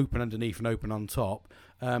all open underneath and open on top.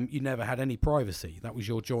 You never had any privacy. That was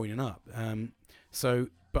your joining up.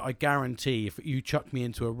 But I guarantee if you chuck me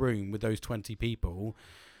into a room with those 20 people,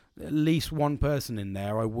 at least one person in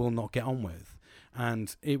there I will not get on with.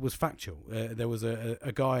 And it was factual. There was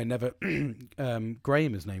a guy I never,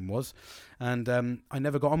 Graham his name was, and I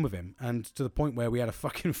never got on with him. And to the point where we had a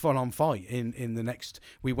fucking full-on fight in the next.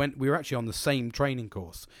 We were actually on the same training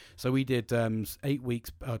course, so we did 12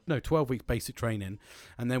 weeks basic training,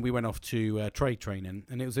 and then we went off to trade training.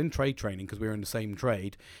 And it was in trade training because we were in the same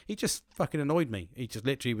trade. He just fucking annoyed me. He just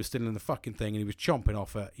literally was still in the fucking thing, and he was chomping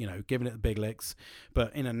off at giving it the big licks,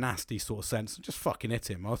 but in a nasty sort of sense. Just fucking hit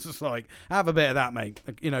him. I was just like, have a bit of that, mate.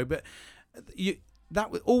 But that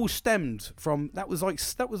all stemmed from that was like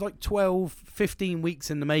 12, 15 weeks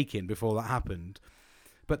in the making before that happened.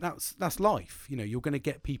 But that's life. You're going to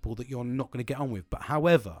get people that you're not going to get on with. But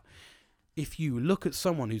however, if you look at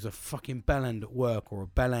someone who's a fucking bellend at work, or a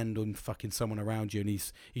bellend on fucking someone around you, and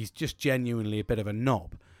he's just genuinely a bit of a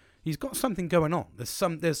knob, he's got something going on. There's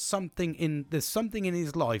something in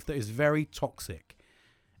his life that is very toxic,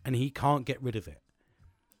 and he can't get rid of it.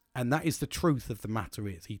 And that is the truth of the matter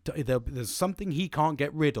is. There's something he can't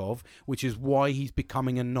get rid of, which is why he's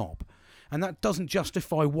becoming a knob. And that doesn't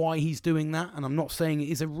justify why he's doing that, and I'm not saying it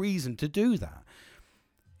is a reason to do that.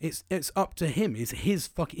 It's up to him.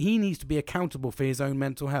 He needs to be accountable for his own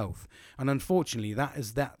mental health. And unfortunately, that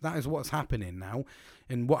is what's happening now.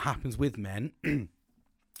 And what happens with men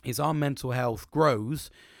is our mental health grows,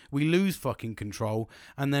 we lose fucking control,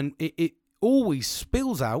 and then it always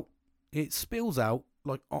spills out. It spills out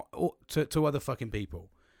like to other fucking people,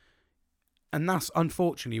 and that's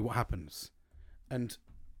unfortunately what happens. And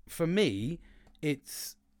for me, I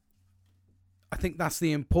think that's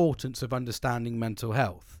the importance of understanding mental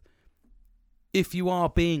health. If you are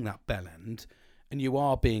being that bellend and you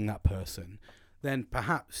are being that person, then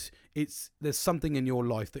perhaps there's something in your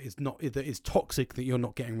life that is toxic that you're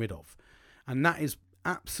not getting rid of, and that is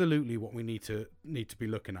absolutely what we need to be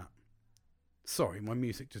looking at. Sorry, my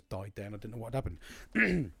music just died there and I didn't know what happened.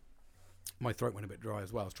 My throat went a bit dry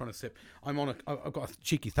as well. I was trying to sip. I've got a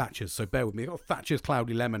cheeky Thatcher's, so bear with me. I've got Thatcher's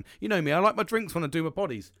Cloudy Lemon. You know me, I like my drinks when I do my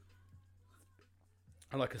poddies.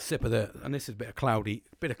 I like a sip of and this is a bit of cloudy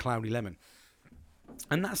lemon.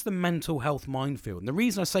 And that's the mental health minefield. And the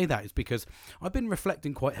reason I say that is because I've been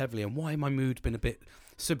reflecting quite heavily on why my mood's been a bit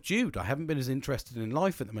subdued. I haven't been as interested in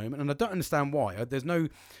life at the moment, and I don't understand why. There's no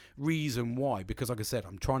reason why, because like I said,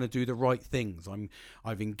 I'm trying to do the right things.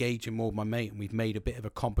 I've engaged in more with my mate, and we've made a bit of a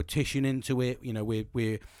competition into it. You know,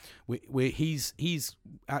 he's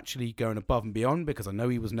actually going above and beyond, because I know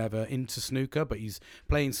he was never into snooker, but he's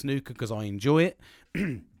playing snooker because I enjoy it.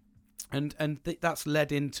 And that's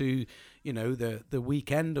led into, you know, the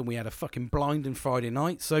weekend, and we had a fucking blind on Friday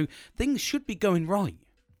night. So things should be going right,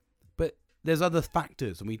 but there's other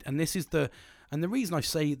factors, and this is the reason I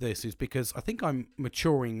say this is because I think I'm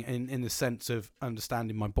maturing in the sense of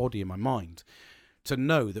understanding my body and my mind, to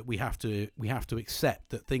know that we have to accept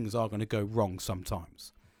that things are going to go wrong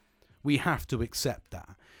sometimes. We have to accept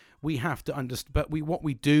that. We have to understand, but what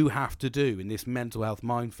we do have to do in this mental health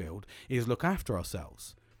minefield is look after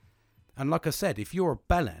ourselves. And like I said, if you're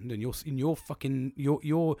a bellend and your fucking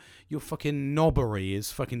knobbery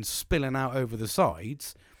is fucking spilling out over the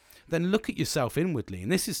sides, then look at yourself inwardly.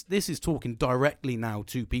 And this is talking directly now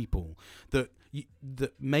to people that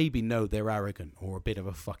maybe know they're arrogant or a bit of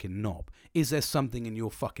a fucking knob. Is there something in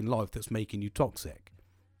your fucking life that's making you toxic?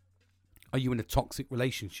 Are you in a toxic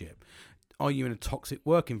relationship? Are you in a toxic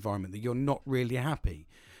work environment that you're not really happy,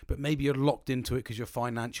 but maybe you're locked into it because you're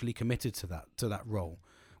financially committed to that role?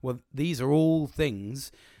 Well, these are all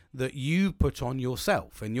things that you put on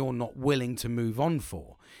yourself and you're not willing to move on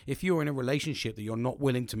for. If you're in a relationship that you're not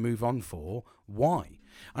willing to move on for, why?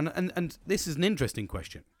 And this is an interesting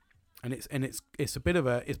question. And it's a bit of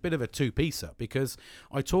a two-piecer, because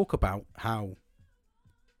I talk about how,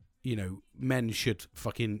 you know, men should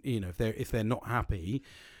fucking, you know, if they're not happy,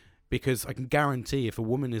 because I can guarantee if a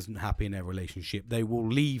woman isn't happy in their relationship, they will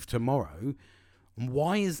leave tomorrow. And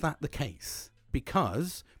why is that the case?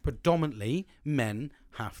 Because predominantly men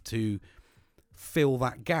have to fill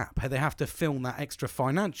that gap. They have to fill that extra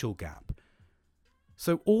financial gap.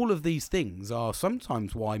 So all of these things are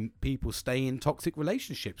sometimes why people stay in toxic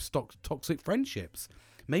relationships, toxic friendships.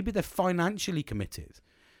 Maybe they're financially committed.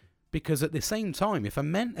 Because at the same time, if a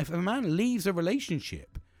man leaves a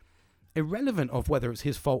relationship, irrelevant of whether it's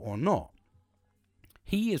his fault or not,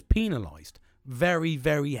 he is penalised very,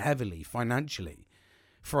 very heavily financially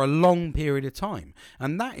for a long period of time.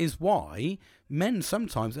 And that is why men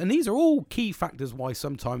sometimes, and these are all key factors why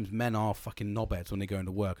sometimes men are fucking knobheads when they go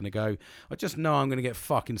into work and they go, I just know I'm going to get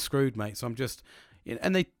fucking screwed, mate. So I'm just,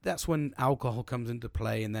 and that's when alcohol comes into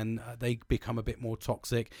play, and then they become a bit more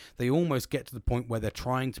toxic. They almost get to the point where they're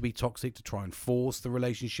trying to be toxic to try and force the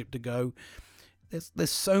relationship to go.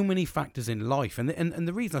 There's so many factors in life, and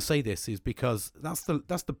the reason I say this is because that's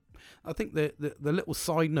the I think the little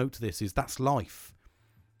side note to this is that's life.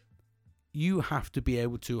 You have to be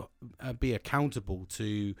able to be accountable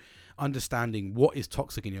to understanding what is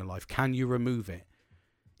toxic in your life. Can you remove it?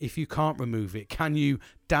 If you can't remove it, can you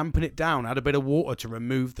dampen it down, add a bit of water to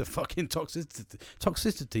remove the fucking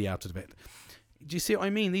toxicity out of it? Do you see what I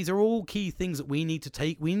mean? These are all key things that we need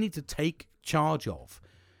to take charge of.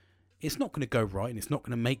 It's not going to go right, and it's not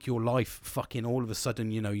going to make your life fucking all of a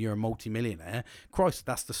sudden, you know, you're a multi-millionaire. Christ,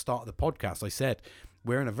 that's the start of the podcast. I said,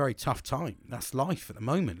 we're in a very tough time. That's life at the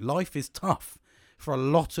moment. Life is tough for a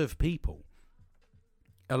lot of people.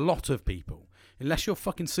 A lot of people. Unless you're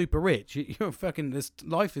fucking super rich,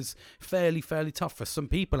 life is fairly tough for some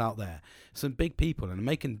people out there. Some big people, and are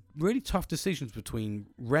making really tough decisions between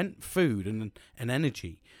rent, food, and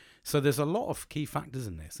energy. So there's a lot of key factors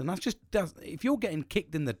in this. And if you're getting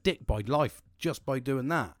kicked in the dick by life just by doing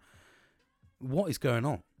that, what is going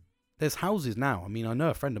on? There's houses now. I mean, I know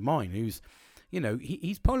a friend of mine who's, you know,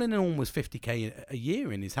 he's pulling in almost 50k a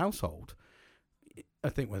year in his household. I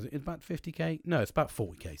think it's about 50k. No, it's about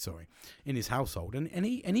 40k. Sorry, in his household, and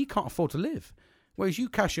he can't afford to live. Whereas you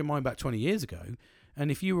cast your mind back 20 years ago, and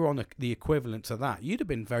if you were on the equivalent to that, you'd have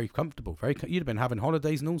been very comfortable. You'd have been having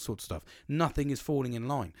holidays and all sorts of stuff. Nothing is falling in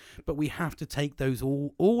line, but we have to take those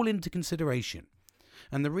all into consideration.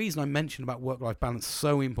 And the reason I mentioned about work-life balance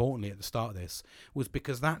so importantly at the start of this was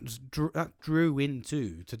because that drew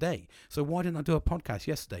into today. So why didn't I do a podcast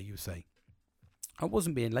yesterday, you say? I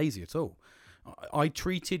wasn't being lazy at all. I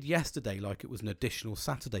treated yesterday like it was an additional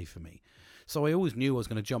Saturday for me. So I always knew I was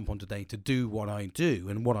going to jump on today to do what I do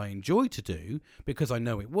and what I enjoy to do because I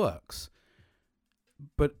know it works.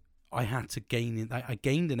 But I had to I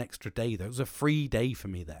gained an extra day there. It was a free day for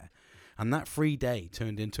me there. And that free day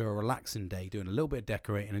turned into a relaxing day, doing a little bit of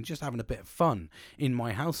decorating and just having a bit of fun in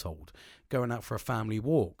my household, going out for a family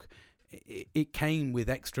walk. It came with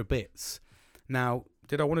extra bits. Now,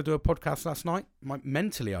 did I want to do a podcast last night?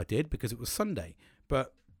 Mentally I did because it was Sunday.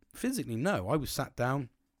 But physically, no. I was sat down.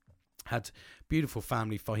 had beautiful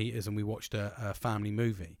family fajitas, and we watched a family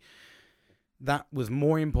movie. That was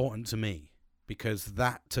more important to me, because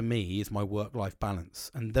that to me is my work-life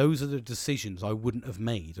balance. And those are the decisions I wouldn't have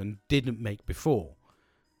made and didn't make before.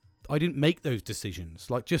 I didn't make those decisions.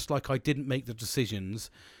 Just like I didn't make the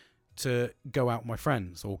decisions to go out with my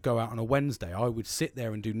friends or go out on a Wednesday. I would sit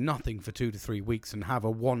there and do nothing for 2 to 3 weeks and have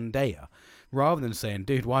a one-dayer, rather than saying,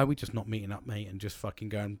 dude, why are we just not meeting up, mate, and just fucking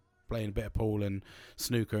going playing a bit of pool and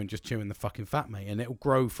snooker and just chewing the fucking fat, mate. And it'll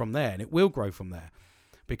grow from there, and it will grow from there,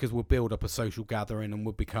 because we'll build up a social gathering and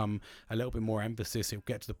we'll become a little bit more emphasis. It'll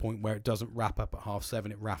get to the point where it doesn't wrap up at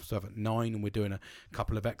 7:30, it wraps up at 9, and we're doing a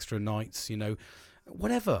couple of extra nights,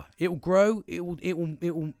 whatever. It'll grow, it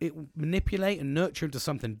will manipulate and nurture into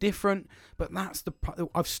something different. But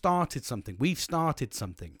I've started something. We've started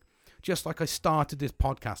something. Just like I started this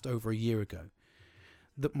podcast over a year ago.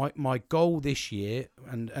 That my goal this year,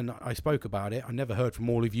 and I spoke about it. I never heard from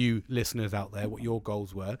all of you listeners out there what your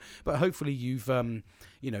goals were, but hopefully you've been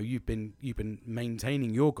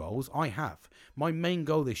maintaining your goals. I have. My main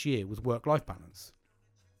goal this year was work-life balance.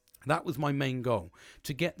 That was my main goal,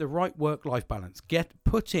 to get the right work-life balance,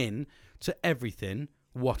 put in to everything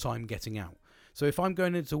what I'm getting out. So if I'm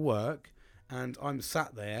going into work and I'm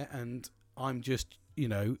sat there and I'm just,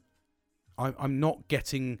 I'm not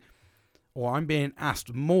getting, or I'm being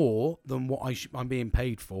asked more than what I'm being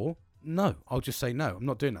paid for, no, I'll just say no. I'm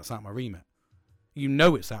not doing that. It's out of my remit.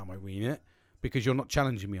 It's out of my remit because you're not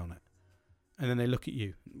challenging me on it. And then they look at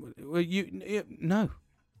you. Well, no.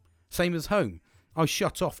 Same as home. I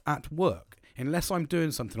shut off at work unless I'm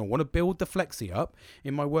doing something. I want to build the flexi up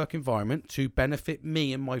in my work environment to benefit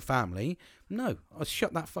me and my family. No, I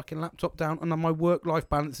shut that fucking laptop down, and then my work-life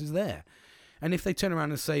balance is there. And if they turn around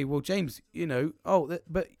and say, well, James,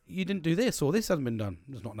 but you didn't do this, or this hasn't been done.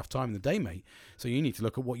 There's not enough time in the day, mate. So you need to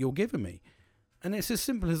look at what you're giving me. And it's as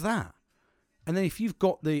simple as that. And then if you've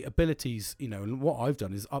got the abilities, and what I've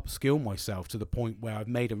done is upskill myself to the point where I've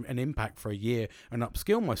made an impact for a year and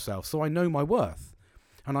upskill myself. So I know my worth.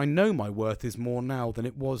 And I know my worth is more now than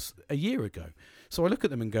it was a year ago. So I look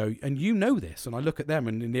at them and go, and you know this. And I look at them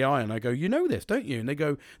and in the eye and I go, you know this, don't you? And they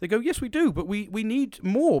go, yes, we do. But we need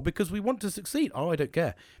more because we want to succeed. Oh, I don't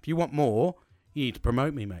care. If you want more, you need to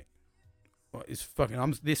promote me, mate. Well,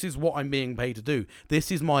 this is what I'm being paid to do.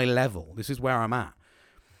 This is my level. This is where I'm at.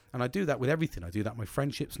 And I do that with everything. I do that with my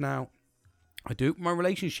friendships now. I do it with my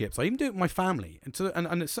relationships. I even do it with my family.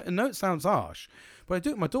 I know it sounds harsh, but I do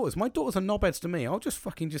it with my daughters. My daughters are knobheads to me. I'll just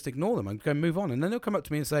ignore them and go move on. And then they'll come up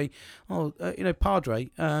to me and say, Padre,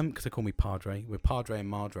 because they call me Padre. We're Padre and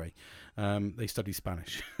Madre. They study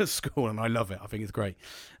Spanish at school, and I love it. I think it's great.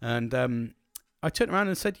 And I turned around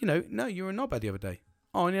and said, no, you were a knobhead the other day.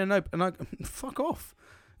 Oh, yeah, no. And I fuck off.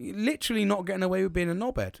 You're literally not getting away with being a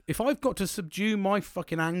knobhead. If I've got to subdue my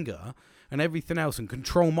fucking anger and everything else and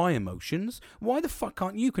control my emotions, why the fuck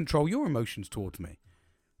can't you control your emotions towards me?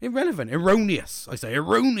 Irrelevant, erroneous. I say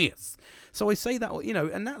erroneous. So I say that,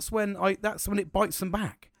 and that's when it bites them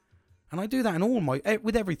back. And I do that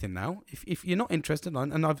with everything now. If you're not interested,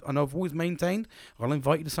 and I've always maintained, I'll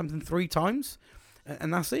invite you to something 3 times.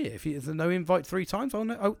 And that's it. If there's no invite 3 times,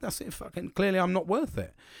 that's it. Fucking clearly, I'm not worth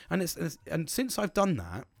it. And since I've done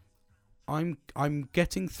that, I'm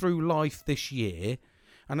getting through life this year,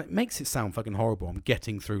 and it makes it sound fucking horrible. I'm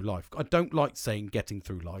getting through life. I don't like saying getting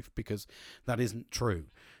through life because that isn't true.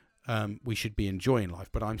 We should be enjoying life,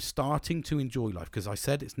 but I'm starting to enjoy life because I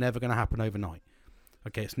said it's never going to happen overnight.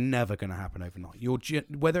 Okay, it's never going to happen overnight.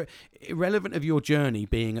 Whether irrelevant of your journey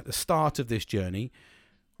being at the start of this journey,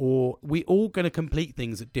 or we all going to complete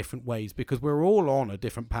things at different ways because we're all on a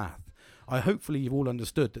different path. Hopefully you've all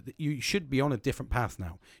understood that you should be on a different path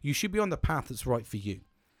now. You should be on the path that's right for you.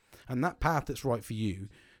 And that path that's right for you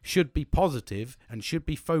should be positive and should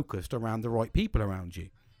be focused around the right people around you.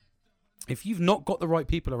 If you've not got the right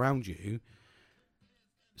people around you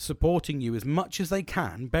supporting you as much as they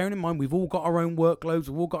can, bearing in mind we've all got our own workloads,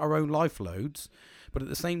 we've all got our own life loads, but at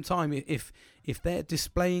the same time, if they're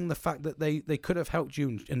displaying the fact that they could have helped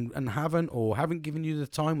you and haven't given you the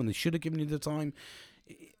time when they should have given you the time,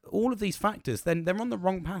 all of these factors, then they're on the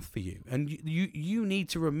wrong path for you. And you need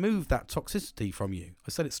to remove that toxicity from you.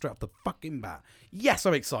 I said it straight off the fucking bat. Yes,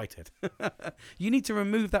 I'm excited. You need to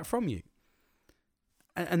remove that from you.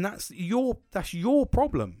 And that's your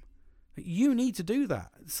problem. You need to do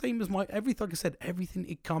that. Same as everything. Like I said, everything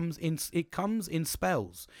it comes in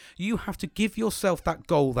spells. You have to give yourself that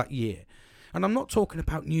goal that year. And I'm not talking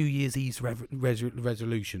about New Year's Eve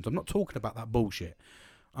resolutions. I'm not talking about that bullshit.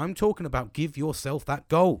 I'm talking about give yourself that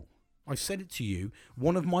goal. I said it to you.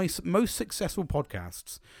 One of my most successful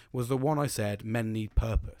podcasts was the one I said, men need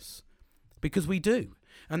purpose. Because we do.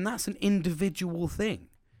 And that's an individual thing.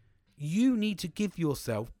 You need to give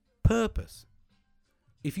yourself purpose.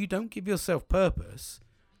 If you don't give yourself purpose,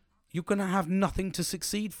 you're going to have nothing to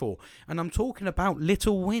succeed for. And I'm talking about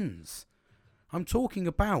little wins. I'm talking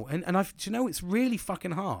about, and it's really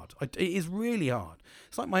fucking hard. It is really hard.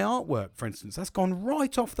 It's like my artwork, for instance. That's gone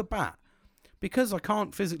right off the bat. Because I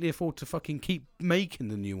can't physically afford to fucking keep making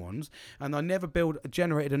the new ones, and I never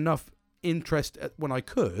generated enough interest when I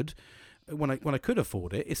could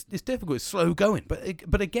afford it. It's difficult. It's slow going.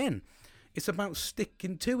 But again, it's about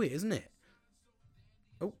sticking to it, isn't it?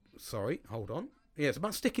 Oh, sorry. Hold on. Yeah, it's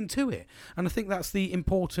about sticking to it. And I think that's the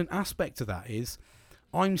important aspect of that is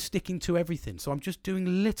I'm sticking to everything. So I'm just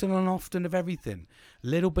doing little and often of everything.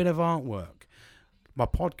 Little bit of artwork. My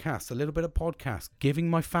podcast, a little bit of podcast, giving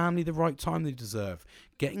my family the right time they deserve,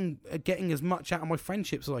 getting as much out of my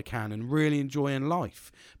friendships as I can and really enjoying life.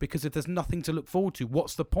 Because if there's nothing to look forward to,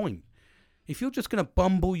 what's the point? If you're just going to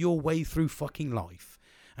bumble your way through fucking life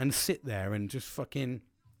and sit there and just fucking,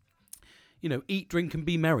 eat, drink and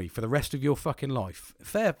be merry for the rest of your fucking life,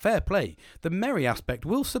 fair play. The merry aspect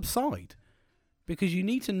will subside. Because you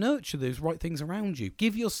need to nurture those right things around you.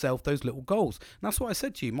 Give yourself those little goals. And that's what I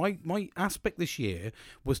said to you. My aspect this year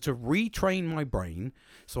was to retrain my brain.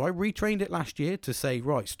 So I retrained it last year to say,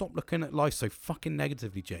 right, stop looking at life so fucking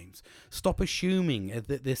negatively, James. Stop assuming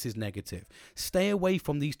that this is negative. Stay away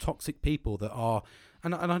from these toxic people that are...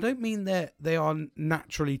 And I don't mean they are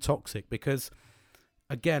naturally toxic because...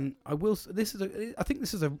 Again, I think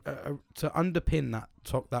this is a to underpin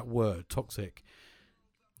that word, toxic.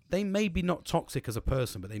 They may be not toxic as a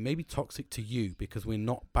person, but they may be toxic to you because we're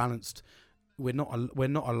not balanced. We're not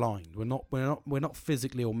aligned. We're not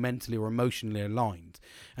physically or mentally or emotionally aligned.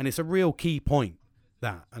 And it's a real key point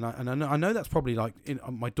that. And I know that's probably like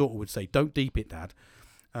my daughter would say, "Don't deep it, Dad."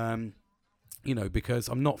 Because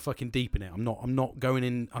I'm not fucking deep in it. I'm not going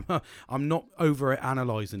in. I'm not over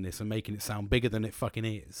analyzing this and making it sound bigger than it fucking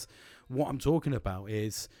is. What I'm talking about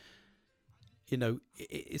is,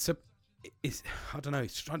 it's I don't know.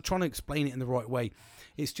 I'm trying to explain it in the right way.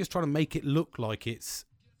 It's just trying to make it look like it's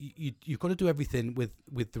you've got to do everything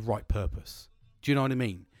with the right purpose. Do you know what I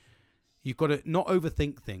mean? You've got to not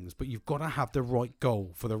overthink things, but you've got to have the right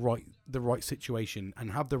goal for the right situation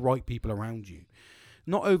and have the right people around you.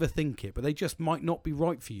 Not overthink it, but they just might not be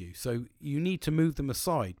right for you. So you need to move them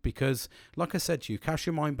aside because, like I said to you, cast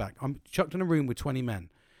your mind back. I'm chucked in a room with 20 men.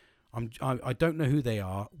 I don't know who they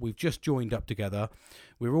are. We've just joined up together.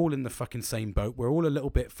 We're all in the fucking same boat. We're all a little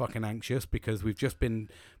bit fucking anxious because we've just been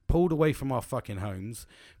pulled away from our fucking homes.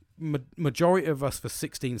 Majority of us for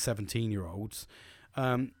 16, 17-year-olds.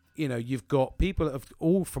 You've got people that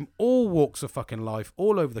have from all walks of fucking life,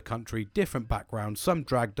 all over the country, different backgrounds, some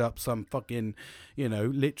dragged up, some fucking,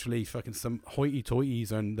 literally fucking some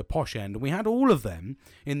hoity-toities and the posh end. And we had all of them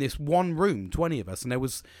in this one room, 20 of us.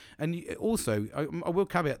 And also, I will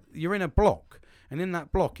caveat, you're in a block. And in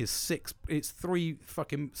that block it's three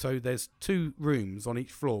fucking, so there's 2 rooms on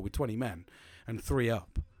each floor with 20 men and 3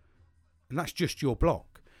 up. And that's just your block.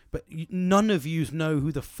 But none of you know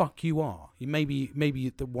who the fuck you are. Maybe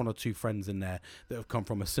the 1 or 2 friends in there that have come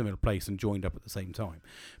from a similar place and joined up at the same time.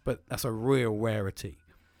 But that's a real rarity.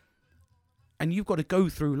 And you've got to go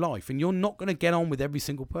through life, and you're not going to get on with every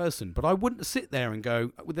single person. But I wouldn't sit there and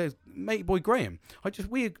go, "There's mate boy Graham."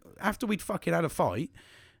 After we'd fucking had a fight,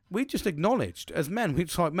 we just acknowledged as men. We're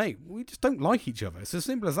just like, "Mate, we just don't like each other." It's as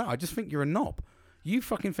simple as that. I just think you're a knob. You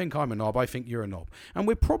fucking think I'm a knob, I think you're a knob. And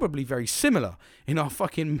we're probably very similar in our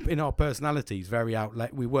personalities.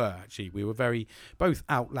 We were very, both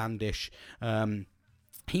outlandish.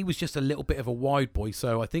 He was just a little bit of a wide boy,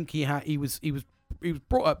 so I think he was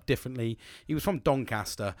brought up differently. He was from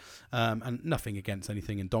Doncaster, and nothing against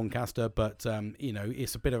anything in Doncaster, but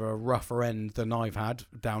it's a bit of a rougher end than I've had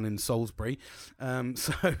down in Salisbury. For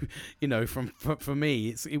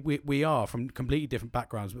me, we are from completely different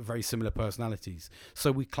backgrounds but very similar personalities.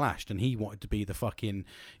 So we clashed, and he wanted to be the fucking,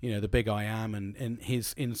 the big I am, and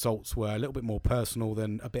his insults were a little bit more personal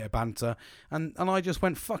than a bit of banter, and I just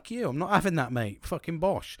went, "Fuck you, I'm not having that, mate. Fucking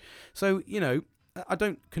bosh." So I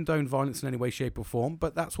don't condone violence in any way, shape or form,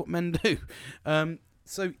 but that's what men do.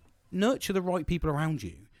 So nurture the right people around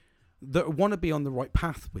you that want to be on the right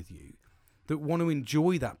path with you, that want to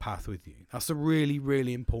enjoy that path with you. That's a really,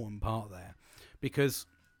 really important part there, because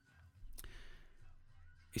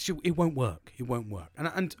it won't work. It won't work.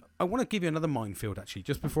 And I want to give you another minefield, actually,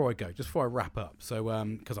 just before I wrap up. So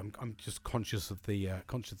because I'm just conscious of the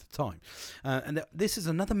time, and this is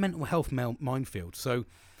another mental health minefield. So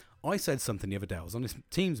I said something the other day. I was on this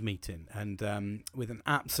Teams meeting and with an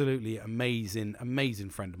absolutely amazing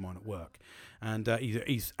friend of mine at work, and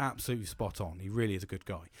he's absolutely spot on. He really is a good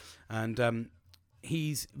guy, and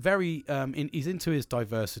he's very he's into his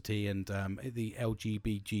diversity and the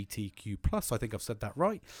LGBTQ plus. I think I've said that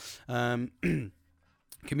right.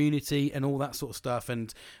 Community and all that sort of stuff,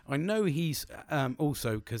 and I know he's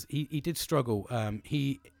also, because he did struggle.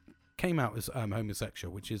 He came out as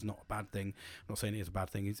homosexual, which is not a bad thing. I'm not saying it is a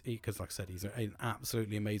bad thing, because like I said, he's an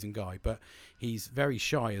absolutely amazing guy, but he's very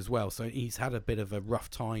shy as well, so he's had a bit of a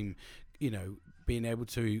rough time, being able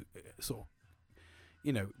to sort of,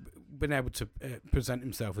 been able to present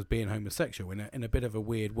himself as being homosexual in a bit of a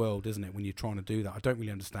weird world, isn't it, when you're trying to do that? I don't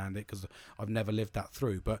really understand it because I've never lived that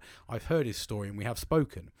through, but I've heard his story and we have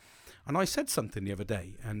spoken. And I said something the other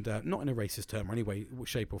day, and not in a racist term or any way,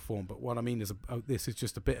 shape or form, but what I mean is this is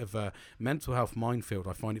just a bit of a mental health minefield.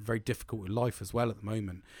 I find it very difficult with life as well at the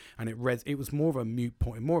moment, and it was more of a mute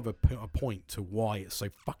point, more of a point to why it's so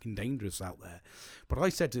fucking dangerous out there. But I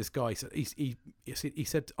said to this guy, he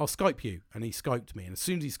said, I'll Skype you, and he Skyped me, and as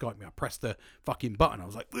soon as he Skyped me, I pressed the fucking button. I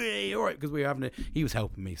was like, hey, all right, because we were he was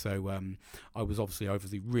helping me, so I was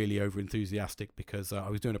obviously really over enthusiastic because I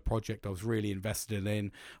was doing a project I was really invested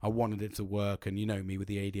in. I wanted it to work, and me with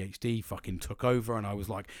the ADHD fucking took over, and I was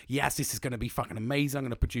like, yes, this is going to be fucking amazing. I'm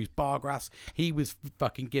going to produce bar graphs. He was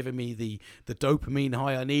fucking giving me the dopamine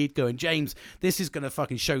high I need, going, James, this is going to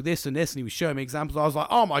fucking show this and this, and he was showing me examples. I was like,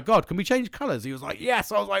 oh my god, can we change colours? He was like, yes.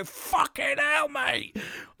 I was like, fucking hell, mate,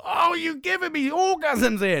 oh, you giving me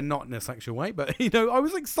orgasms here, not in a sexual way, but I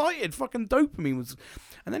was excited. Fucking dopamine was.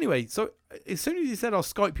 And anyway, so as soon as he said I'll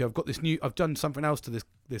Skype you, I've done something else to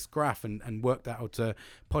this graph and worked out how to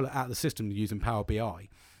pull it out of the system using Power BI.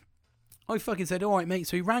 I fucking said, all right, mate.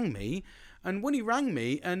 So he rang me, and when he rang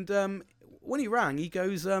me, and when he rang, he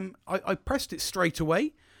goes, I pressed it straight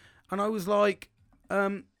away, and I was like,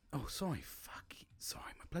 oh, sorry,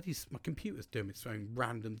 my computer's doing its own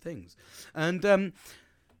random things, and I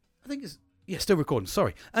think it's. Yeah, still recording,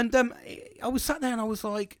 sorry. And I was sat there and I was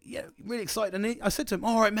like, yeah, really excited. And I said to him,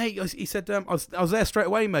 all right, mate. He said, I was there straight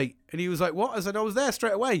away, mate. And he was like, what? I said, I was there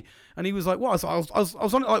straight away. And he was like, what? I was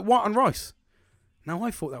on it like white on rice. Now,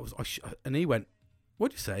 I thought that was, and he went,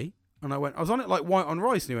 what'd you say? And I went, I was on it like white on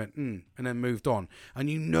rice. And he went, and then moved on. And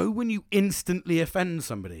when you instantly offend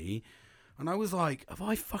somebody, and I was like, have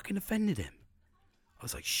I fucking offended him? I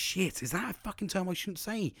was like, shit, is that a fucking term I shouldn't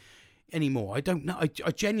say anymore? I don't know.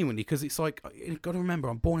 I genuinely, because it's like, you've got to remember,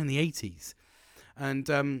 I'm born in the 80s,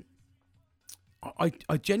 and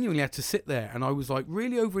I genuinely had to sit there, and I was like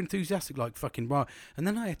really over enthusiastic, like fucking right. And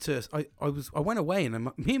then I had to, I went away,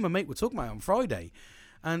 and me and my mate were talking about it on Friday,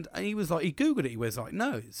 and he was like, he googled it. He was like,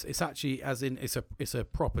 no, it's actually as in it's a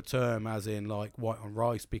proper term, as in like white on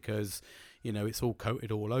rice, because it's all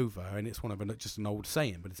coated all over, and it's one of just an old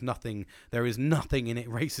saying, but it's nothing. There is nothing in it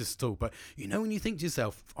racist at all. But when you think to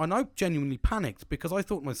yourself, and I genuinely panicked because I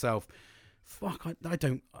thought to myself, fuck,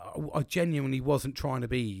 I genuinely wasn't trying to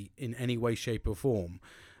be in any way, shape or form,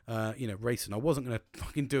 racist. I wasn't going to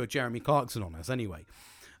fucking do a Jeremy Clarkson on us anyway.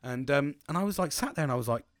 And I was like, sat there and I was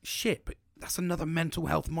like, shit, but that's another mental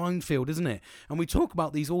health minefield, isn't it? And we talk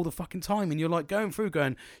about these all the fucking time, and you're like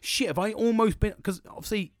going, shit, have I almost been, because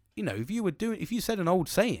obviously, if you said an old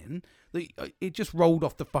saying, it just rolled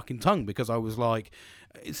off the fucking tongue, because I was like,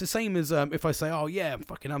 it's the same as if I say, oh yeah,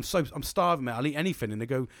 I'm starving, mate, I'll eat anything, and they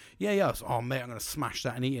go, yeah, so, oh mate, I'm gonna smash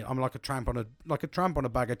that and eat it. I'm like a tramp on a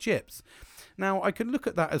bag of chips. Now I could look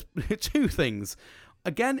at that as two things.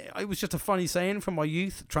 Again, it was just a funny saying from my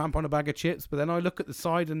youth, tramp on a bag of chips. But then I look at the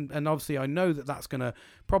side, and obviously I know that that's going to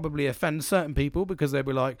probably offend certain people, because they'll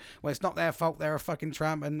be like, well, it's not their fault, they're a fucking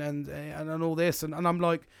tramp and all this. And I'm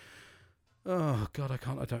like, oh, God,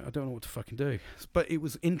 I don't know what to fucking do. But it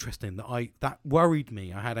was interesting that worried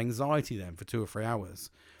me. I had anxiety then for 2 or 3 hours.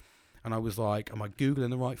 And I was like, am I Googling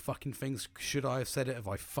the right fucking things? Should I have said it? Have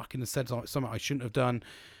I fucking said something I shouldn't have done?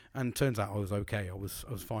 And turns out I was okay. I was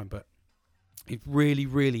fine. But it really,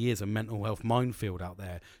 really is a mental health minefield out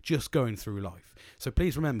there, just going through life. So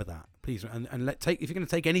please remember that. Please, and if you're going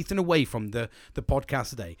to take anything away from the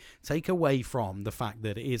podcast today, take away from the fact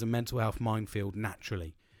that it is a mental health minefield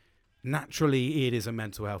naturally. Naturally, it is a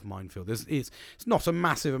mental health minefield. It's not a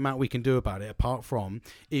massive amount we can do about it, apart from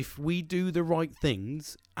if we do the right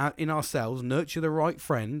things in ourselves, nurture the right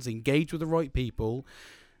friends, engage with the right people,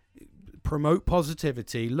 promote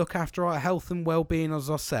positivity, look after our health and well-being as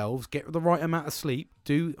ourselves, get the right amount of sleep,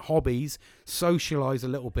 do hobbies, socialise a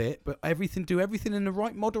little bit, but do everything in the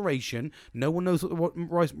right moderation. No one knows what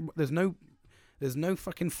there's no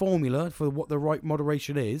fucking formula for what the right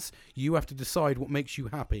moderation is. You have to decide what makes you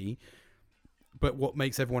happy. but what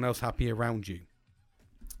makes everyone else happy around you.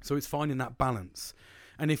 So it's finding that balance.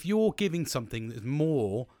 And if you're giving something that's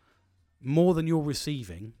more than you're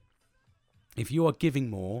receiving, if you are giving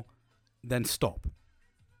more, then stop.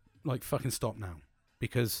 Like, fucking stop now.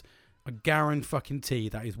 Because I guarantee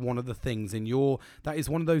that is one of the things that is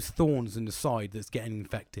one of those thorns in the side that's getting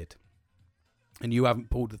infected. And you haven't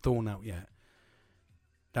pulled the thorn out yet.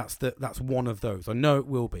 That's one of those. I know it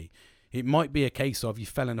will be. It might be a case of you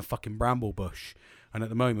fell in a fucking bramble bush, and at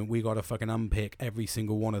the moment we got to fucking unpick every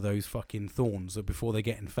single one of those fucking thorns before they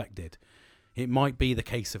get infected. It might be the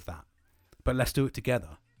case of that, but let's do it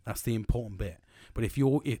together. That's the important bit. But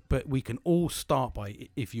but we can all start by,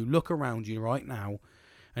 if you look around you right now,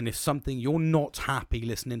 and if something, you're not happy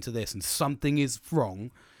listening to this, and something is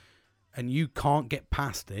wrong, and you can't get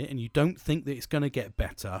past it, and you don't think that it's going to get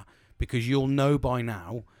better because you'll know by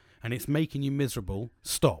now, and it's making you miserable,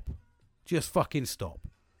 stop. Just fucking stop.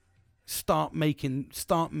 Start making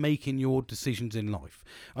your decisions in life.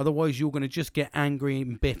 Otherwise, you're going to just get angry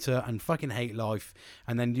and bitter and fucking hate life,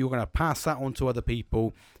 and then you're going to pass that on to other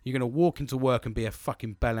people. You're going to walk into work and be a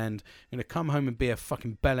fucking bellend. You're going to come home and be a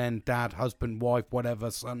fucking bellend, dad, husband, wife, whatever,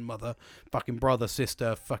 son, mother, fucking brother,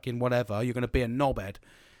 sister, fucking whatever. You're going to be a knobhead.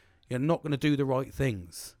 You're not going to do the right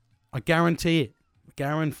things. I guarantee it.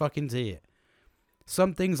 Guarantee it.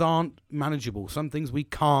 Some things aren't manageable. Some things we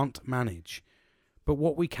can't manage. But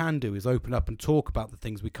what we can do is open up and talk about the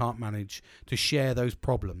things we can't manage, to share those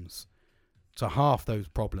problems, to half those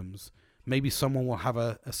problems. Maybe someone will have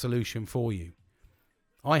a solution for you.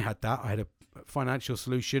 I had that. I had a financial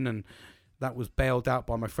solution, and that was bailed out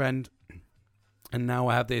by my friend. And now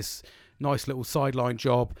I have this nice little sideline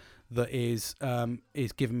job that is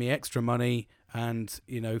giving me extra money. And,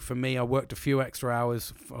 you know, for me, I worked a fair few extra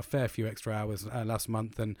hours last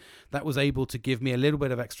month, and that was able to give me a little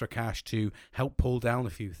bit of extra cash to help pull down a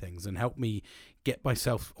few things and help me get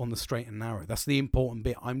myself on the straight and narrow. That's the important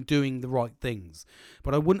bit. I'm doing the right things.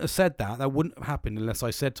 But I wouldn't have said that. That wouldn't have happened unless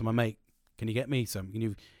I said to my mate, can you get me some? Can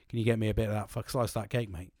you get me a bit of that? Slice that cake,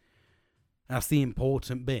 mate. That's the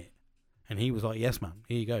important bit. And he was like, yes, man.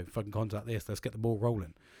 Here you go. Fucking contact this. Let's get the ball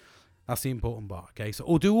rolling. That's the important part, okay? So,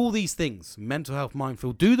 or do all these things, mental health,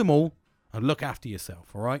 Minefield, do them all and look after yourself,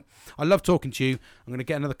 all right? I love talking to you. I'm going to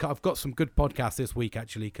get another cut. I've got some good podcasts this week,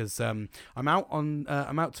 actually, because I'm out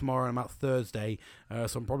tomorrow and I'm out Thursday,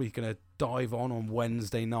 so I'm probably going to dive on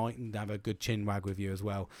Wednesday night and have a good chin wag with you as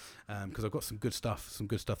well, because I've got some good stuff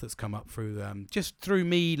that's come up through just through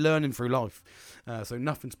me learning through life. So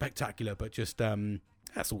nothing spectacular, but just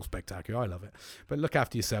that's all spectacular. I love it. But look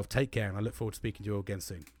after yourself. Take care, and I look forward to speaking to you all again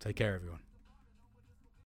soon. Take care, everyone.